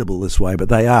transmittable this way, but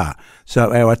they are.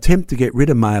 So our attempt to get rid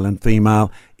of male and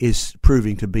female is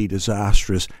proving to be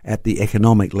disastrous at the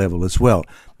economic level as well.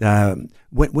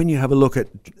 When you have a look at,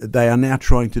 they are now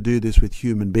trying to do this with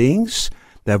human beings.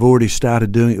 They've already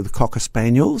started doing it with Cocker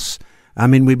Spaniels. I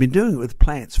mean, we've been doing it with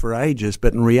plants for ages,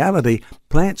 but in reality,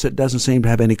 plants, it doesn't seem to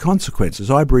have any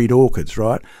consequences. I breed orchids,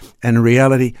 right? And in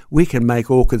reality, we can make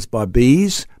orchids by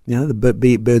bees, you know,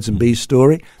 the birds and bees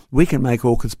story. We can make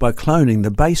orchids by cloning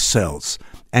the base cells,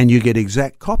 and you get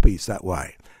exact copies that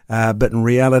way. But in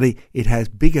reality, it has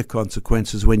bigger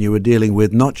consequences when you are dealing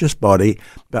with not just body,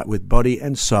 but with body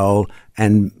and soul.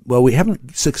 And, well, we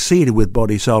haven't succeeded with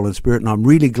body, soul and spirit, and I'm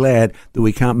really glad that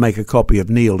we can't make a copy of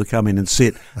Neil to come in and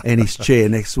sit in his chair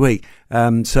next week.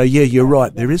 So, yeah, you're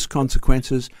right. There is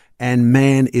consequences, and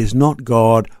man is not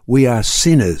God. We are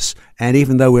sinners. And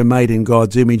even though we're made in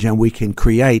God's image and we can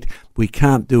create, we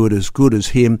can't do it as good as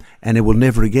him, and it will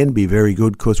never again be very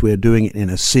good because we're doing it in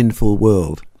a sinful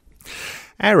world.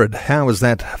 Arid, how is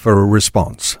that for a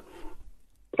response?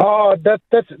 Oh, that's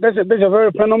a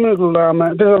very phenomenal,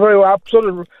 that's a very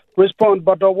absolute response.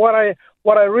 But what I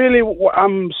really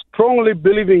I'm strongly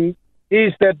believing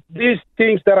is that these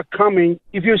things that are coming,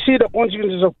 if you see the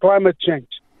consequences of climate change,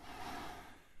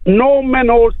 no man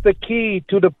holds the key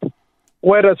to the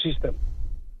weather system,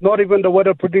 not even the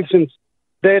weather predictions.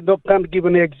 They can't give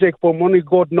an exact form, only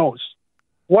God knows.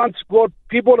 Once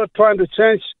people are trying to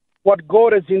change what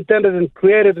God has intended and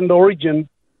created in the origin,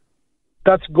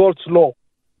 that's God's law.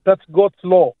 That's God's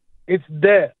law. It's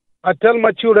there. I tell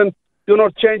my children, do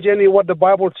not change any what the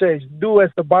Bible says. Do as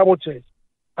the Bible says.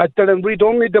 I tell them, read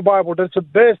only the Bible. That's the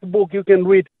best book you can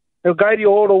read. It'll guide you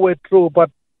all the way through. But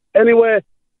anyway,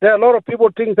 there are a lot of people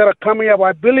things that are coming up.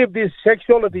 I believe this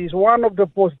sexuality is one of the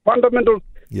most fundamental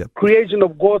creation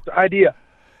of God's idea.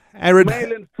 Arid,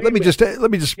 let me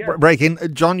just break in.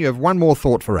 John, you have one more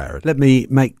thought for Arid. Let me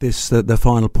make this the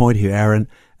final point here, Aaron.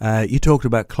 You talked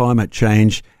about climate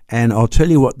change, and I'll tell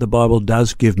you what the Bible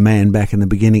does give man back in the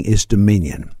beginning is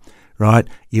dominion, right?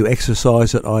 You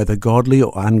exercise it either godly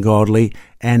or ungodly,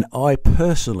 and I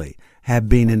personally have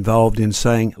been involved in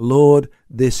saying, Lord,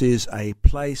 this is a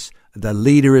place, the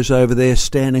leader is over there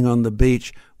standing on the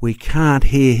beach, we can't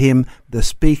hear him, the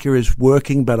speaker is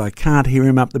working but I can't hear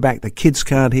him up the back, the kids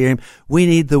can't hear him, we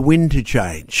need the wind to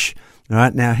change. All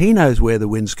right, now he knows where the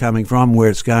wind's coming from, where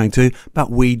it's going to, but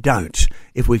we don't.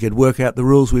 If we could work out the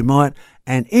rules, we might.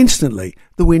 And instantly,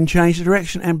 the wind changed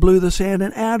direction and blew the sand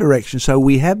in our direction. So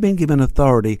we have been given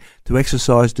authority to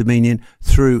exercise dominion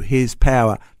through his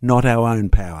power, not our own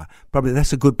power. Probably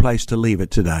that's a good place to leave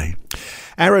it today.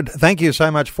 Arid, thank you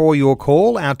so much for your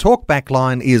call. Our talkback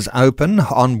line is open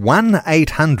on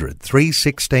 1-800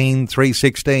 316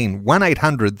 316.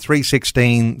 1-800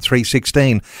 316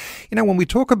 316. You know, when we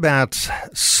talk about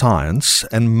science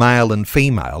and male and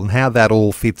female and how that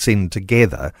all fits in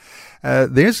together,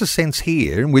 there's a sense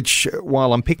here in which,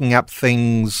 while I'm picking up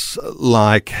things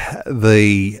like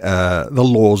the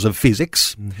laws of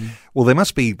physics, well, there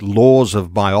must be laws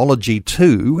of biology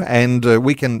too, and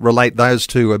we can relate those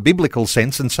to a biblical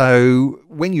sense. And so,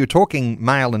 when you're talking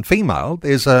male and female,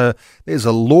 there's a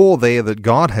law there that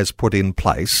God has put in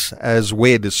place as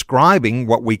we're describing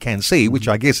what we can see, which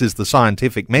I guess is the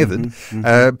scientific method.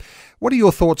 What are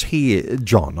your thoughts here,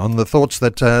 John, on the thoughts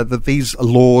that these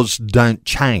laws don't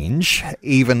change,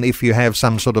 even if you have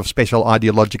some sort of special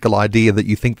ideological idea that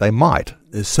you think they might?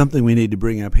 There's something we need to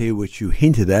bring up here which you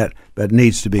hinted at, but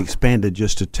needs to be expanded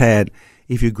just a tad.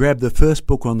 If you grab the first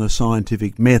book on the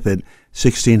scientific method,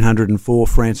 1604,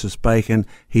 Francis Bacon,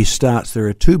 he starts, there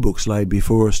are two books laid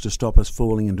before us to stop us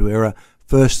falling into error.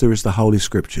 First, there is the Holy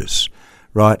Scriptures,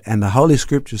 right? And the Holy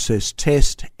Scripture says,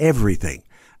 test everything.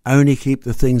 Only keep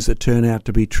the things that turn out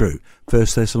to be true. 1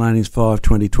 Thessalonians 5,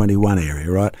 20, 21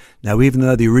 area, right? Now, even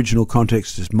though the original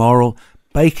context is moral,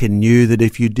 Bacon knew that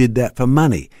if you did that for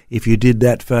money, if you did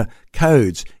that for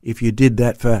codes, if you did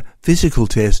that for physical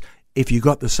tests, if you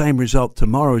got the same result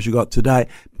tomorrow as you got today,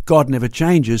 God never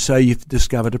changes, so you've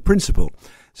discovered a principle.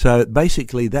 So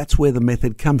basically, that's where the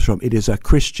method comes from. It is a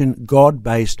Christian,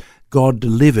 God-based,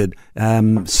 God-delivered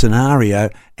scenario,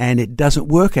 and it doesn't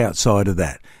work outside of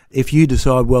that. If you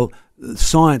decide, well,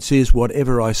 science is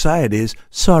whatever I say it is,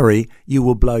 sorry, you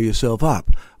will blow yourself up.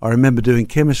 I remember doing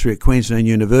chemistry at Queensland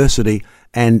University,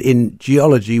 and in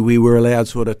geology we were allowed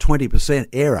sort of 20%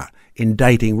 error in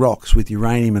dating rocks with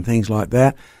uranium and things like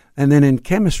that. And then in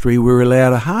chemistry we were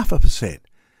allowed 0.5%.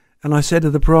 And I said to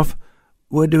the prof,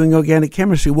 we're doing organic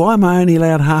chemistry, why am I only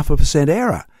allowed 0.5%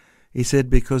 error? He said,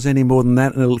 because any more than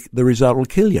that, the result will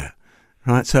kill you.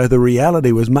 Right, so the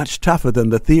reality was much tougher than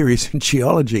the theories in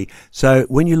geology. So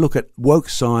when you look at woke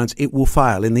science, it will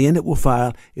fail. In the end, it will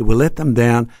fail. It will let them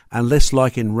down unless,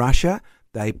 like in Russia,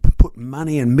 they put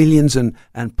money and millions and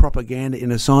propaganda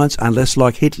into science. Unless,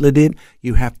 like Hitler did,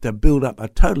 you have to build up a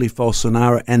totally false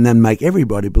scenario and then make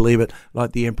everybody believe it,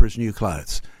 like the Emperor's new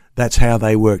clothes. That's how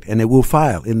they worked, and it will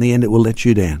fail. In the end, it will let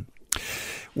you down.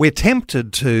 We're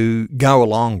tempted to go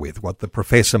along with what the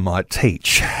professor might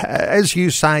teach. As you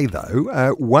say,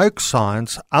 though, woke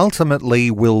science ultimately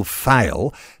will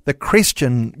fail. The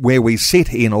Christian, where we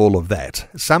sit in all of that,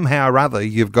 somehow or other,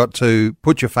 you've got to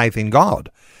put your faith in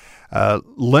God.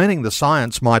 learning the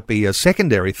science might be a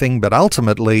secondary thing, but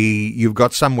ultimately you've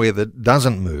got somewhere that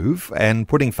doesn't move, and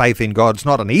putting faith in God's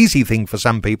not an easy thing for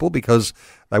some people because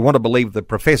they want to believe the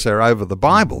professor over the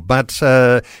Bible. But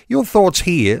your thoughts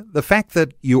here, the fact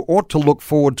that you ought to look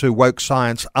forward to woke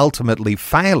science ultimately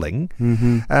failing,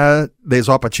 there's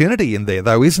opportunity in there,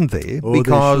 though, isn't there? Oh,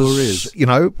 because, there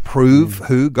sure is. Prove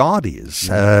who God is.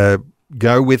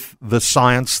 Go with the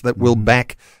science that will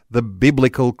back the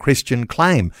biblical Christian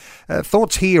claim.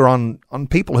 Thoughts here on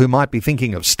people who might be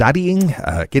thinking of studying,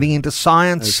 getting into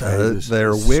science. Okay,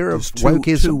 they're aware of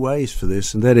wokeism. Two ways for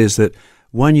this, and that is that,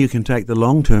 one, you can take the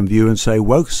long-term view and say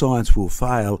woke science will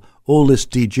fail, all this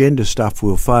degender stuff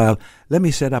will fail. Let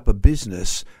me set up a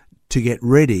business to get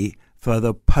ready for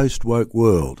the post-woke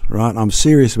world, right? I'm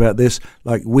serious about this.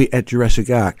 Like we at Jurassic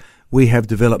Ark, we have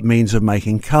developed means of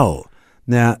making coal.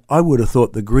 Now, I would have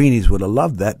thought the greenies would have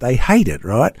loved that. They hate it,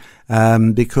 right?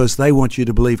 Because they want you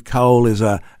to believe coal is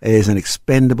an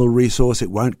expendable resource. It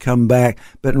won't come back.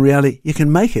 But in reality, you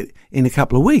can make it in a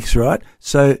couple of weeks, right?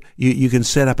 So you can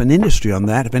set up an industry on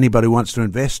that. If anybody wants to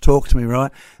invest, talk to me,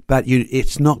 right? But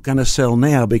it's not going to sell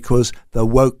now because the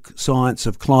woke science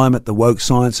of climate, the woke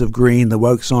science of green, the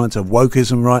woke science of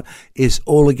wokeism, right, is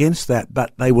all against that.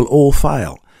 But they will all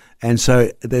fail. And so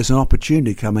there's an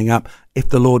opportunity coming up, if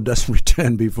the Lord doesn't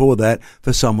return before that,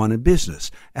 for someone in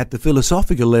business. At the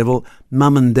philosophical level,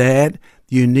 mum and dad,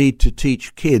 you need to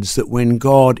teach kids that when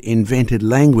God invented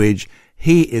language,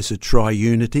 he is a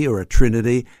triunity or a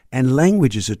trinity, and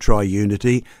language is a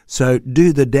triunity. So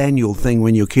do the Daniel thing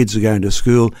when your kids are going to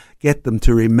school. Get them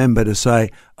to remember to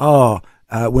say,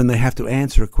 when they have to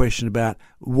answer a question about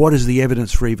what is the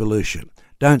evidence for evolution.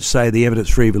 Don't say the evidence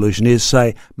for evolution is,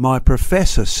 say, my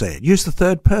professor said. Use the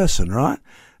third person, right?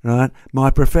 Right?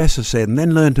 My professor said, and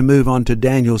then learn to move on to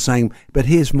Daniel saying, but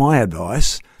here's my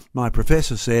advice. My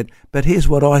professor said, but here's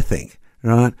what I think,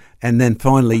 right? And then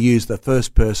finally use the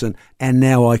first person, and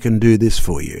now I can do this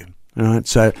for you. All right?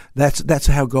 So that's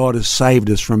how God has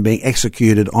saved us from being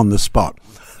executed on the spot.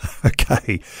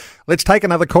 Okay. Let's take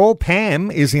another call. Pam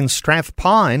is in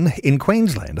Strathpine in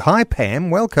Queensland. Hi,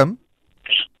 Pam. Welcome.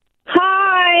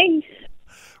 Hi.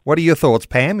 What are your thoughts,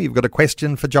 Pam? You've got a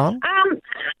question for John?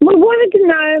 We wanted to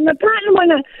know, my partner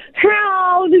wanted,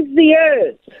 how old is the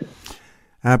Earth?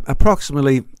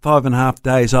 Approximately 5.5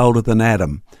 days older than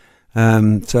Adam.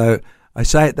 So I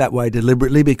say it that way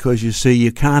deliberately because, you see,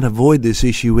 you can't avoid this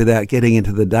issue without getting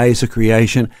into the days of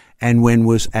creation and when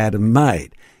was Adam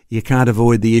made. You can't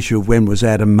avoid the issue of when was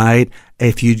Adam made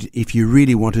if you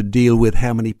really want to deal with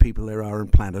how many people there are on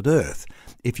planet Earth.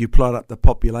 If you plot up the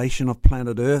population of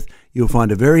planet Earth, you'll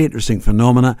find a very interesting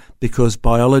phenomena because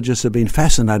biologists have been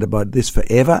fascinated by this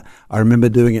forever. I remember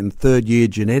doing it in third year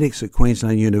genetics at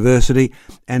Queensland University,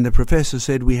 and the professor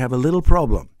said we have a little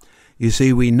problem. You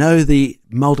see, we know the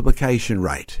multiplication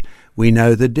rate, we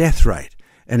know the death rate,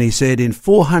 and he said in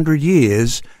 400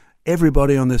 years,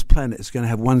 everybody on this planet is going to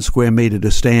have 1 square metre to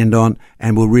stand on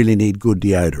and will really need good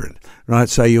deodorant, right?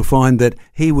 So you'll find that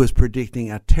he was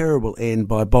predicting a terrible end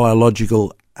by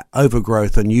biological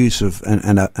overgrowth and use of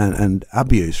and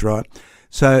abuse, right?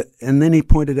 So, and then he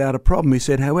pointed out a problem. He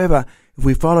said, however, if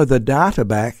we follow the data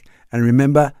back, and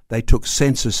remember, they took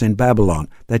census in Babylon,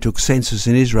 they took census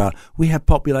in Israel, we have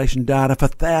population data for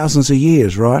thousands of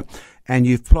years, right? And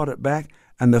you plot it back,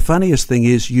 and the funniest thing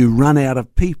is you run out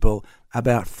of people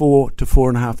about 4 to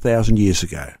 4,500 years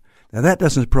ago. Now that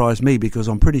doesn't surprise me because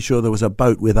I'm pretty sure there was a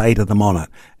boat with 8 of them on it,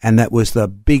 and that was the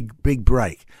big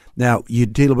break. Now, you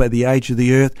deal about the age of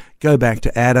the earth, go back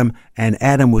to Adam, and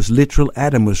Adam was literal,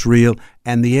 Adam was real,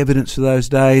 and the evidence of those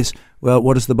days, well,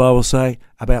 what does the Bible say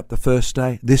about the first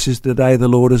day? This is the day the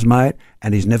Lord has made,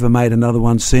 and he's never made another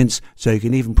one since, so you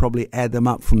can even probably add them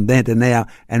up from then to now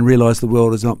and realise the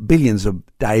world is not billions of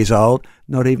days old,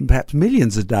 not even perhaps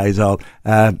millions of days old.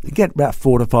 Get about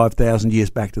 4,000 to 5,000 years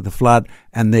back to the flood,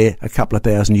 and there a couple of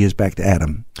thousand years back to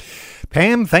Adam.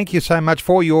 Pam, thank you so much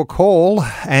for your call,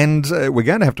 and we're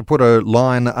going to have to put a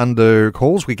line under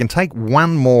calls. We can take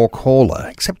one more caller,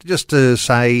 except just to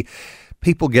say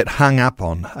people get hung up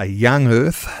on a young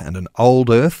Earth and an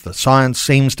old Earth. The science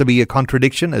seems to be a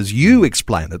contradiction, as you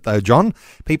explain it, though, John.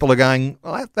 People are going,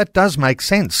 well, that does make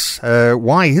sense.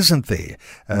 Why isn't there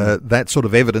that sort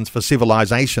of evidence for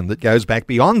civilization that goes back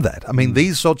beyond that? I mean,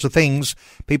 these sorts of things,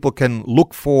 people can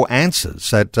look for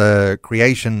answers at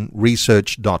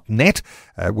creationresearch.net,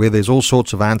 where there's all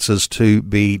sorts of answers to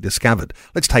be discovered.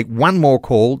 Let's take one more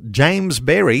call. James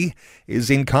Berry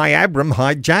is in Kyabram.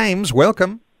 Hi, James.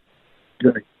 Welcome.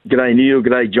 G'day, Neil.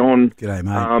 G'day, John. G'day,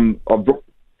 mate.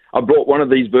 I brought one of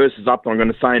these verses up, I'm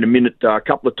going to say in a minute, a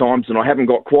couple of times, and I haven't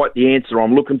got quite the answer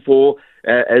I'm looking for.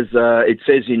 As it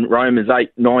says in Romans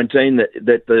 8:19,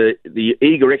 that the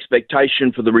eager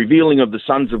expectation for the revealing of the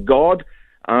sons of God,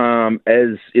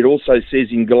 as it also says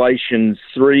in Galatians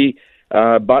 3,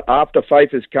 but after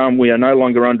faith has come, we are no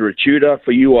longer under a tutor,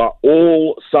 for you are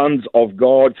all sons of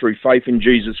God through faith in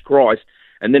Jesus Christ.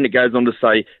 And then it goes on to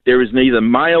say, there is neither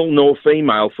male nor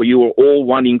female, for you are all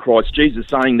one in Christ Jesus,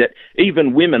 saying that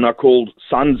even women are called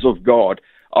sons of God.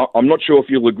 I'm not sure if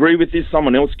you'll agree with this.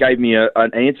 Someone else gave me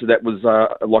an answer that was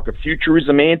like a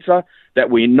futurism answer,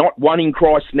 that we're not one in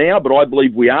Christ now, but I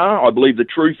believe we are. I believe the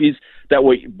truth is that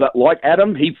but like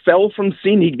Adam, he fell from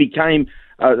sin. He became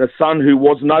a son who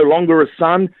was no longer a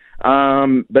son.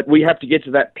 But we have to get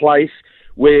to that place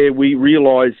where we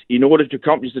realise in order to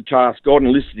accomplish the task, God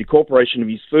enlisted the incorporation of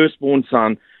his firstborn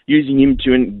son, using him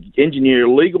to engineer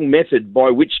a legal method by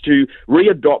which to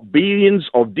readopt billions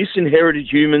of disinherited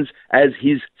humans as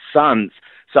his sons.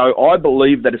 So I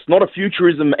believe that it's not a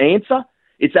futurism answer.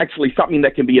 It's actually something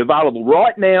that can be available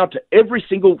right now to every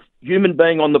single human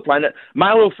being on the planet,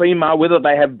 male or female, whether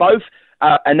they have both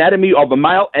anatomy of a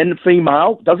male and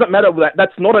female. Doesn't matter.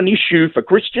 That's not an issue for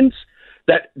Christians.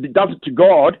 That does it to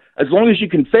God. As long as you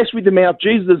confess with your mouth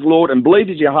Jesus is Lord and believe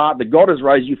in your heart that God has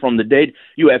raised you from the dead,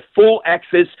 you have full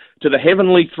access to the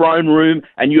heavenly throne room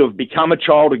and you have become a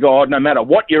child of God, no matter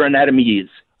what your anatomy is.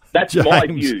 That's James, my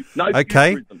view. No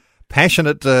okay. futurism.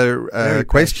 Passionate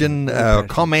question,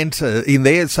 comment in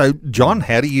there. So, John,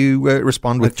 how do you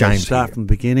respond with James? Start from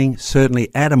the beginning. Certainly,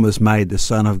 Adam was made the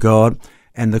Son of God.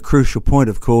 And the crucial point,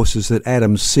 of course, is that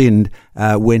Adam sinned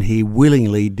when he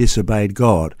willingly disobeyed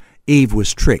God. Eve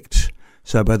was tricked.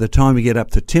 So by the time we get up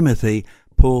to Timothy,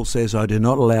 Paul says, I do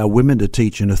not allow women to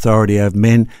teach in authority over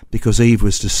men because Eve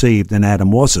was deceived and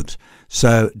Adam wasn't.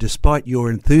 So despite your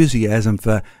enthusiasm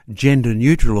for gender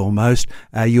neutral almost,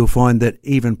 you'll find that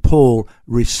even Paul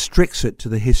restricts it to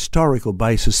the historical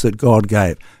basis that God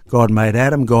gave. God made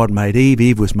Adam, God made Eve,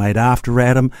 Eve was made after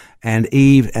Adam, and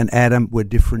Eve and Adam were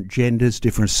different genders,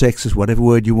 different sexes, whatever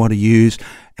word you want to use.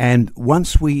 And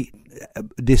once we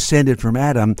descended from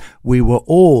Adam, we were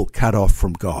all cut off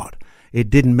from God. It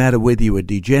didn't matter whether you were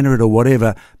degenerate or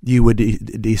whatever, you were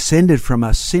descended from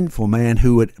a sinful man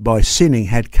who had, by sinning,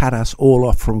 had cut us all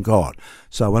off from God.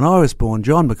 So when I was born,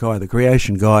 John Mackay, the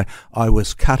creation guy, I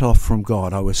was cut off from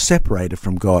God. I was separated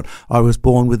from God. I was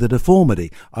born with a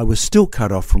deformity. I was still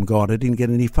cut off from God. I didn't get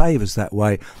any favours that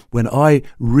way. When I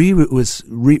was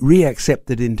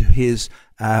reaccepted into his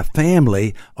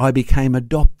family, I became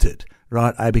adopted.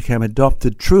 Right, I became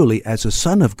adopted truly as a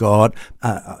son of God,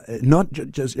 not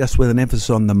just with an emphasis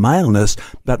on the maleness,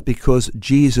 but because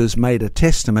Jesus made a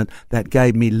testament that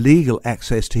gave me legal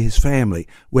access to his family,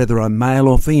 whether I'm male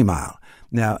or female.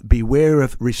 Now, beware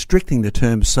of restricting the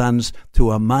term sons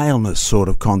to a maleness sort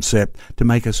of concept to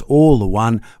make us all the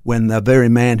one, when the very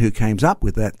man who came up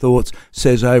with that thought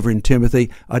says over in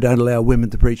Timothy, I don't allow women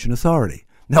to preach in authority.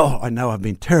 No, I know I've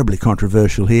been terribly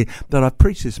controversial here, but I've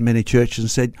preached this in many churches and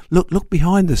said, look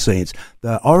behind the scenes.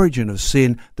 The origin of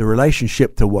sin, the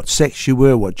relationship to what sex you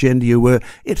were, what gender you were,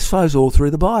 it flows all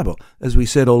through the Bible. As we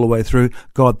said all the way through,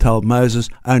 God told Moses,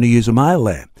 only use a male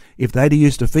lamb. If they'd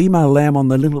used a female lamb on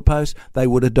the lintel post, they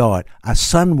would have died. A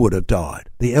son would have died.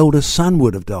 The eldest son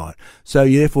would have died. So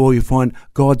therefore you find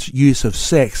God's use of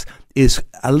sex is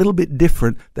a little bit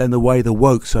different than the way the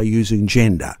wokes are using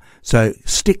gender. So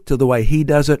stick to the way he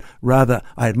does it. Rather,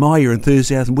 I admire your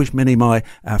enthusiasm. Wish many of my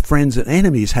friends and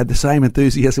enemies had the same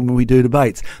enthusiasm when we do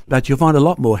debates. But you'll find a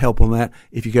lot more help on that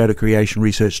if you go to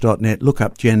creationresearch.net, look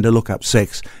up gender, look up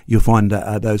sex. You'll find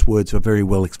those words are very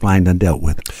well explained and dealt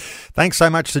with. Thanks so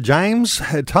much to James.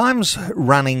 Time's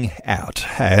running out,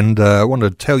 and I want to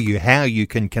tell you how you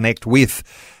can connect with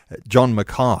John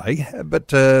Mackay, but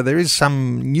there is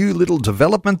some new little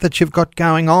development that you've got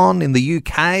going on in the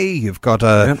UK. You've got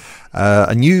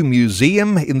a new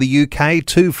museum in the UK,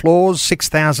 2 floors,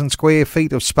 6,000 square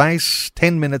feet of space,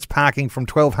 10 minutes parking from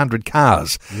 1,200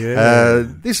 cars. Yeah.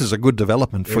 This is a good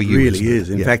development for you. It really is.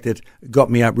 In fact, it got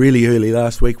me up really early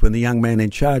last week when the young man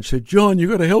in charge said, John,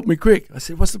 you've got to help me quick. I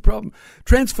said, what's the problem?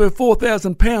 Transfer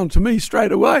 £4,000 to me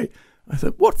straight away. I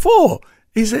said, what for?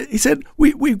 He said,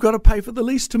 we've got to pay for the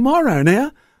lease tomorrow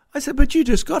now. I said, but you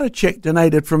just got a cheque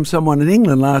donated from someone in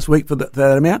England last week for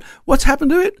that amount. What's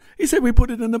happened to it? He said, we put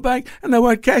it in the bank and they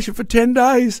won't cash it for 10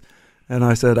 days. And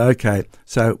I said, okay.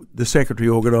 So the secretary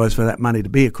organised for that money to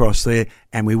be across there,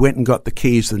 and we went and got the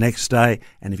keys the next day.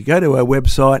 And if you go to our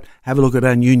website, have a look at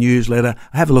our new newsletter,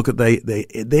 have a look at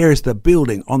there is the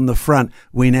building on the front.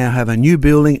 We now have a new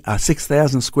building, a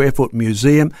 6,000 square foot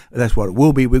museum. That's what it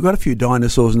will be. We've got a few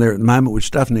dinosaurs in there at the moment,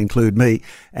 which doesn't include me.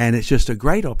 And it's just a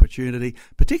great opportunity,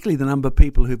 particularly the number of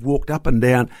people who've walked up and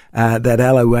down that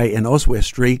alleyway in Oswest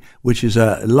Street, which is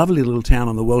a lovely little town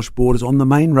on the Welsh borders on the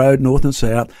main road, north and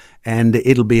south. And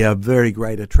it'll be a very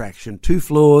great attraction. 2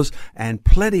 floors and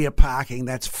plenty of parking.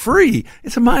 That's free.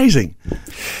 It's amazing.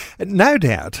 No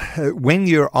doubt, when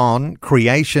you're on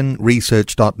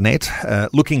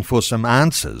creationresearch.net looking for some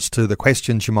answers to the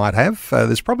questions you might have,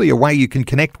 there's probably a way you can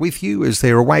connect with you. Is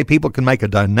there a way people can make a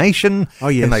donation? Oh,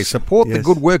 yes. Can they support the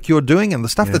good work you're doing and the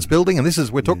stuff that's building? And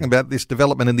we're talking about this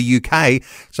development in the UK.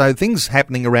 So things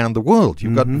happening around the world.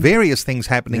 You've got various things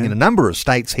happening in a number of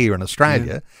states here in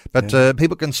Australia, but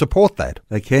people can support that.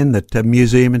 They can. That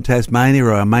museum in Tasmania,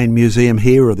 or our main museum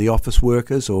here, or the office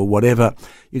workers, or whatever.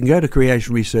 You can go to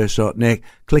creationresearch.net,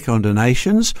 click on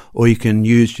donations, or you can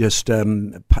use just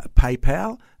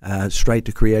PayPal, straight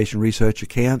to Creation Research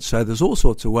account. So there's all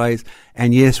sorts of ways.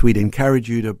 And yes, we'd encourage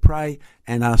you to pray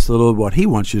and ask the Lord what he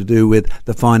wants you to do with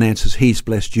the finances he's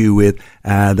blessed you with,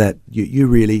 that you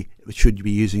really should be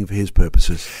using for his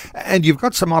purposes. And you've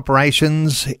got some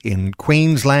operations in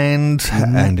Queensland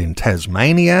and in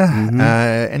Tasmania.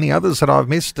 Any others that I've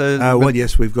missed? Well,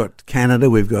 yes, we've got Canada,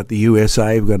 we've got the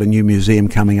USA, we've got a new museum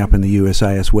coming up in the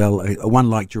USA as well, one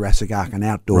like Jurassic Ark, an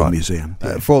outdoor museum.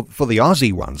 For the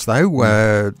Aussie ones,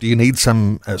 though, do you need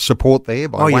some support there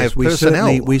by way of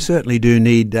personnel? We certainly do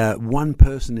need one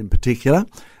person in particular.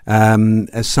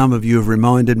 As some of you have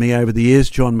reminded me over the years,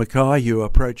 John Mackay, you're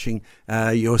approaching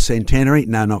your centenary.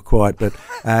 No, not quite, but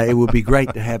it would be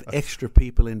great to have extra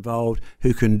people involved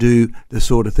who can do the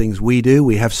sort of things we do.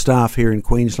 We have staff here in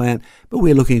Queensland, but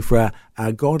we're looking for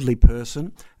a godly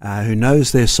person who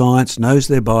knows their science, knows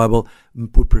their Bible,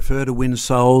 would prefer to win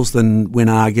souls than win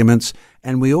arguments.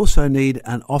 And we also need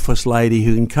an office lady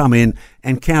who can come in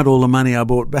and count all the money I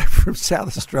brought back from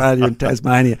South Australia and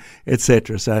Tasmania,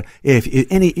 etc. So if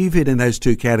you fit in those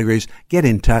two categories, get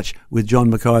in touch with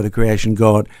John Mackay, the Creation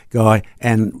God guy,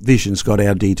 and Vision's got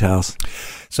our details.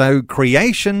 So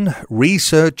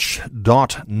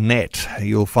creationresearch.net.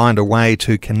 You'll find a way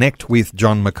to connect with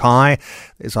John Mackay.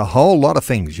 There's a whole lot of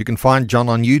things. You can find John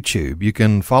on YouTube. You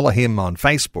can follow him on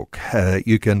Facebook.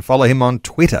 You can follow him on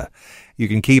Twitter. You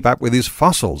can keep up with his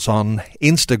fossils on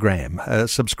Instagram.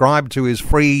 Subscribe to his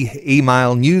free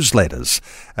email newsletters.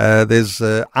 There's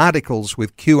articles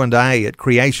with Q&A at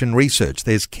Creation Research.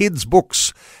 There's kids'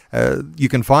 books. You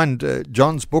can find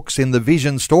John's books in the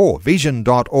Vision store,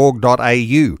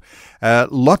 vision.org.au.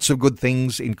 Lots of good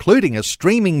things, including a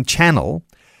streaming channel,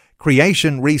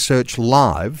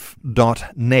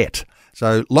 creationresearchlive.net.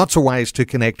 So lots of ways to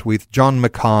connect with John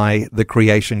Mackay, the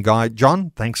Creation Guy.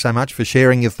 John, thanks so much for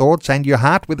sharing your thoughts and your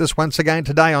heart with us once again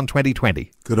today on 2020.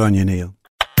 Good on you, Neil.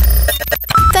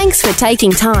 Thanks for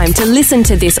taking time to listen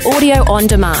to this audio on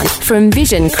demand from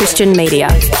Vision Christian Media.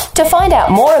 To find out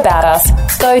more about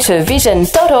us, go to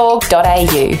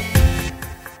vision.org.au.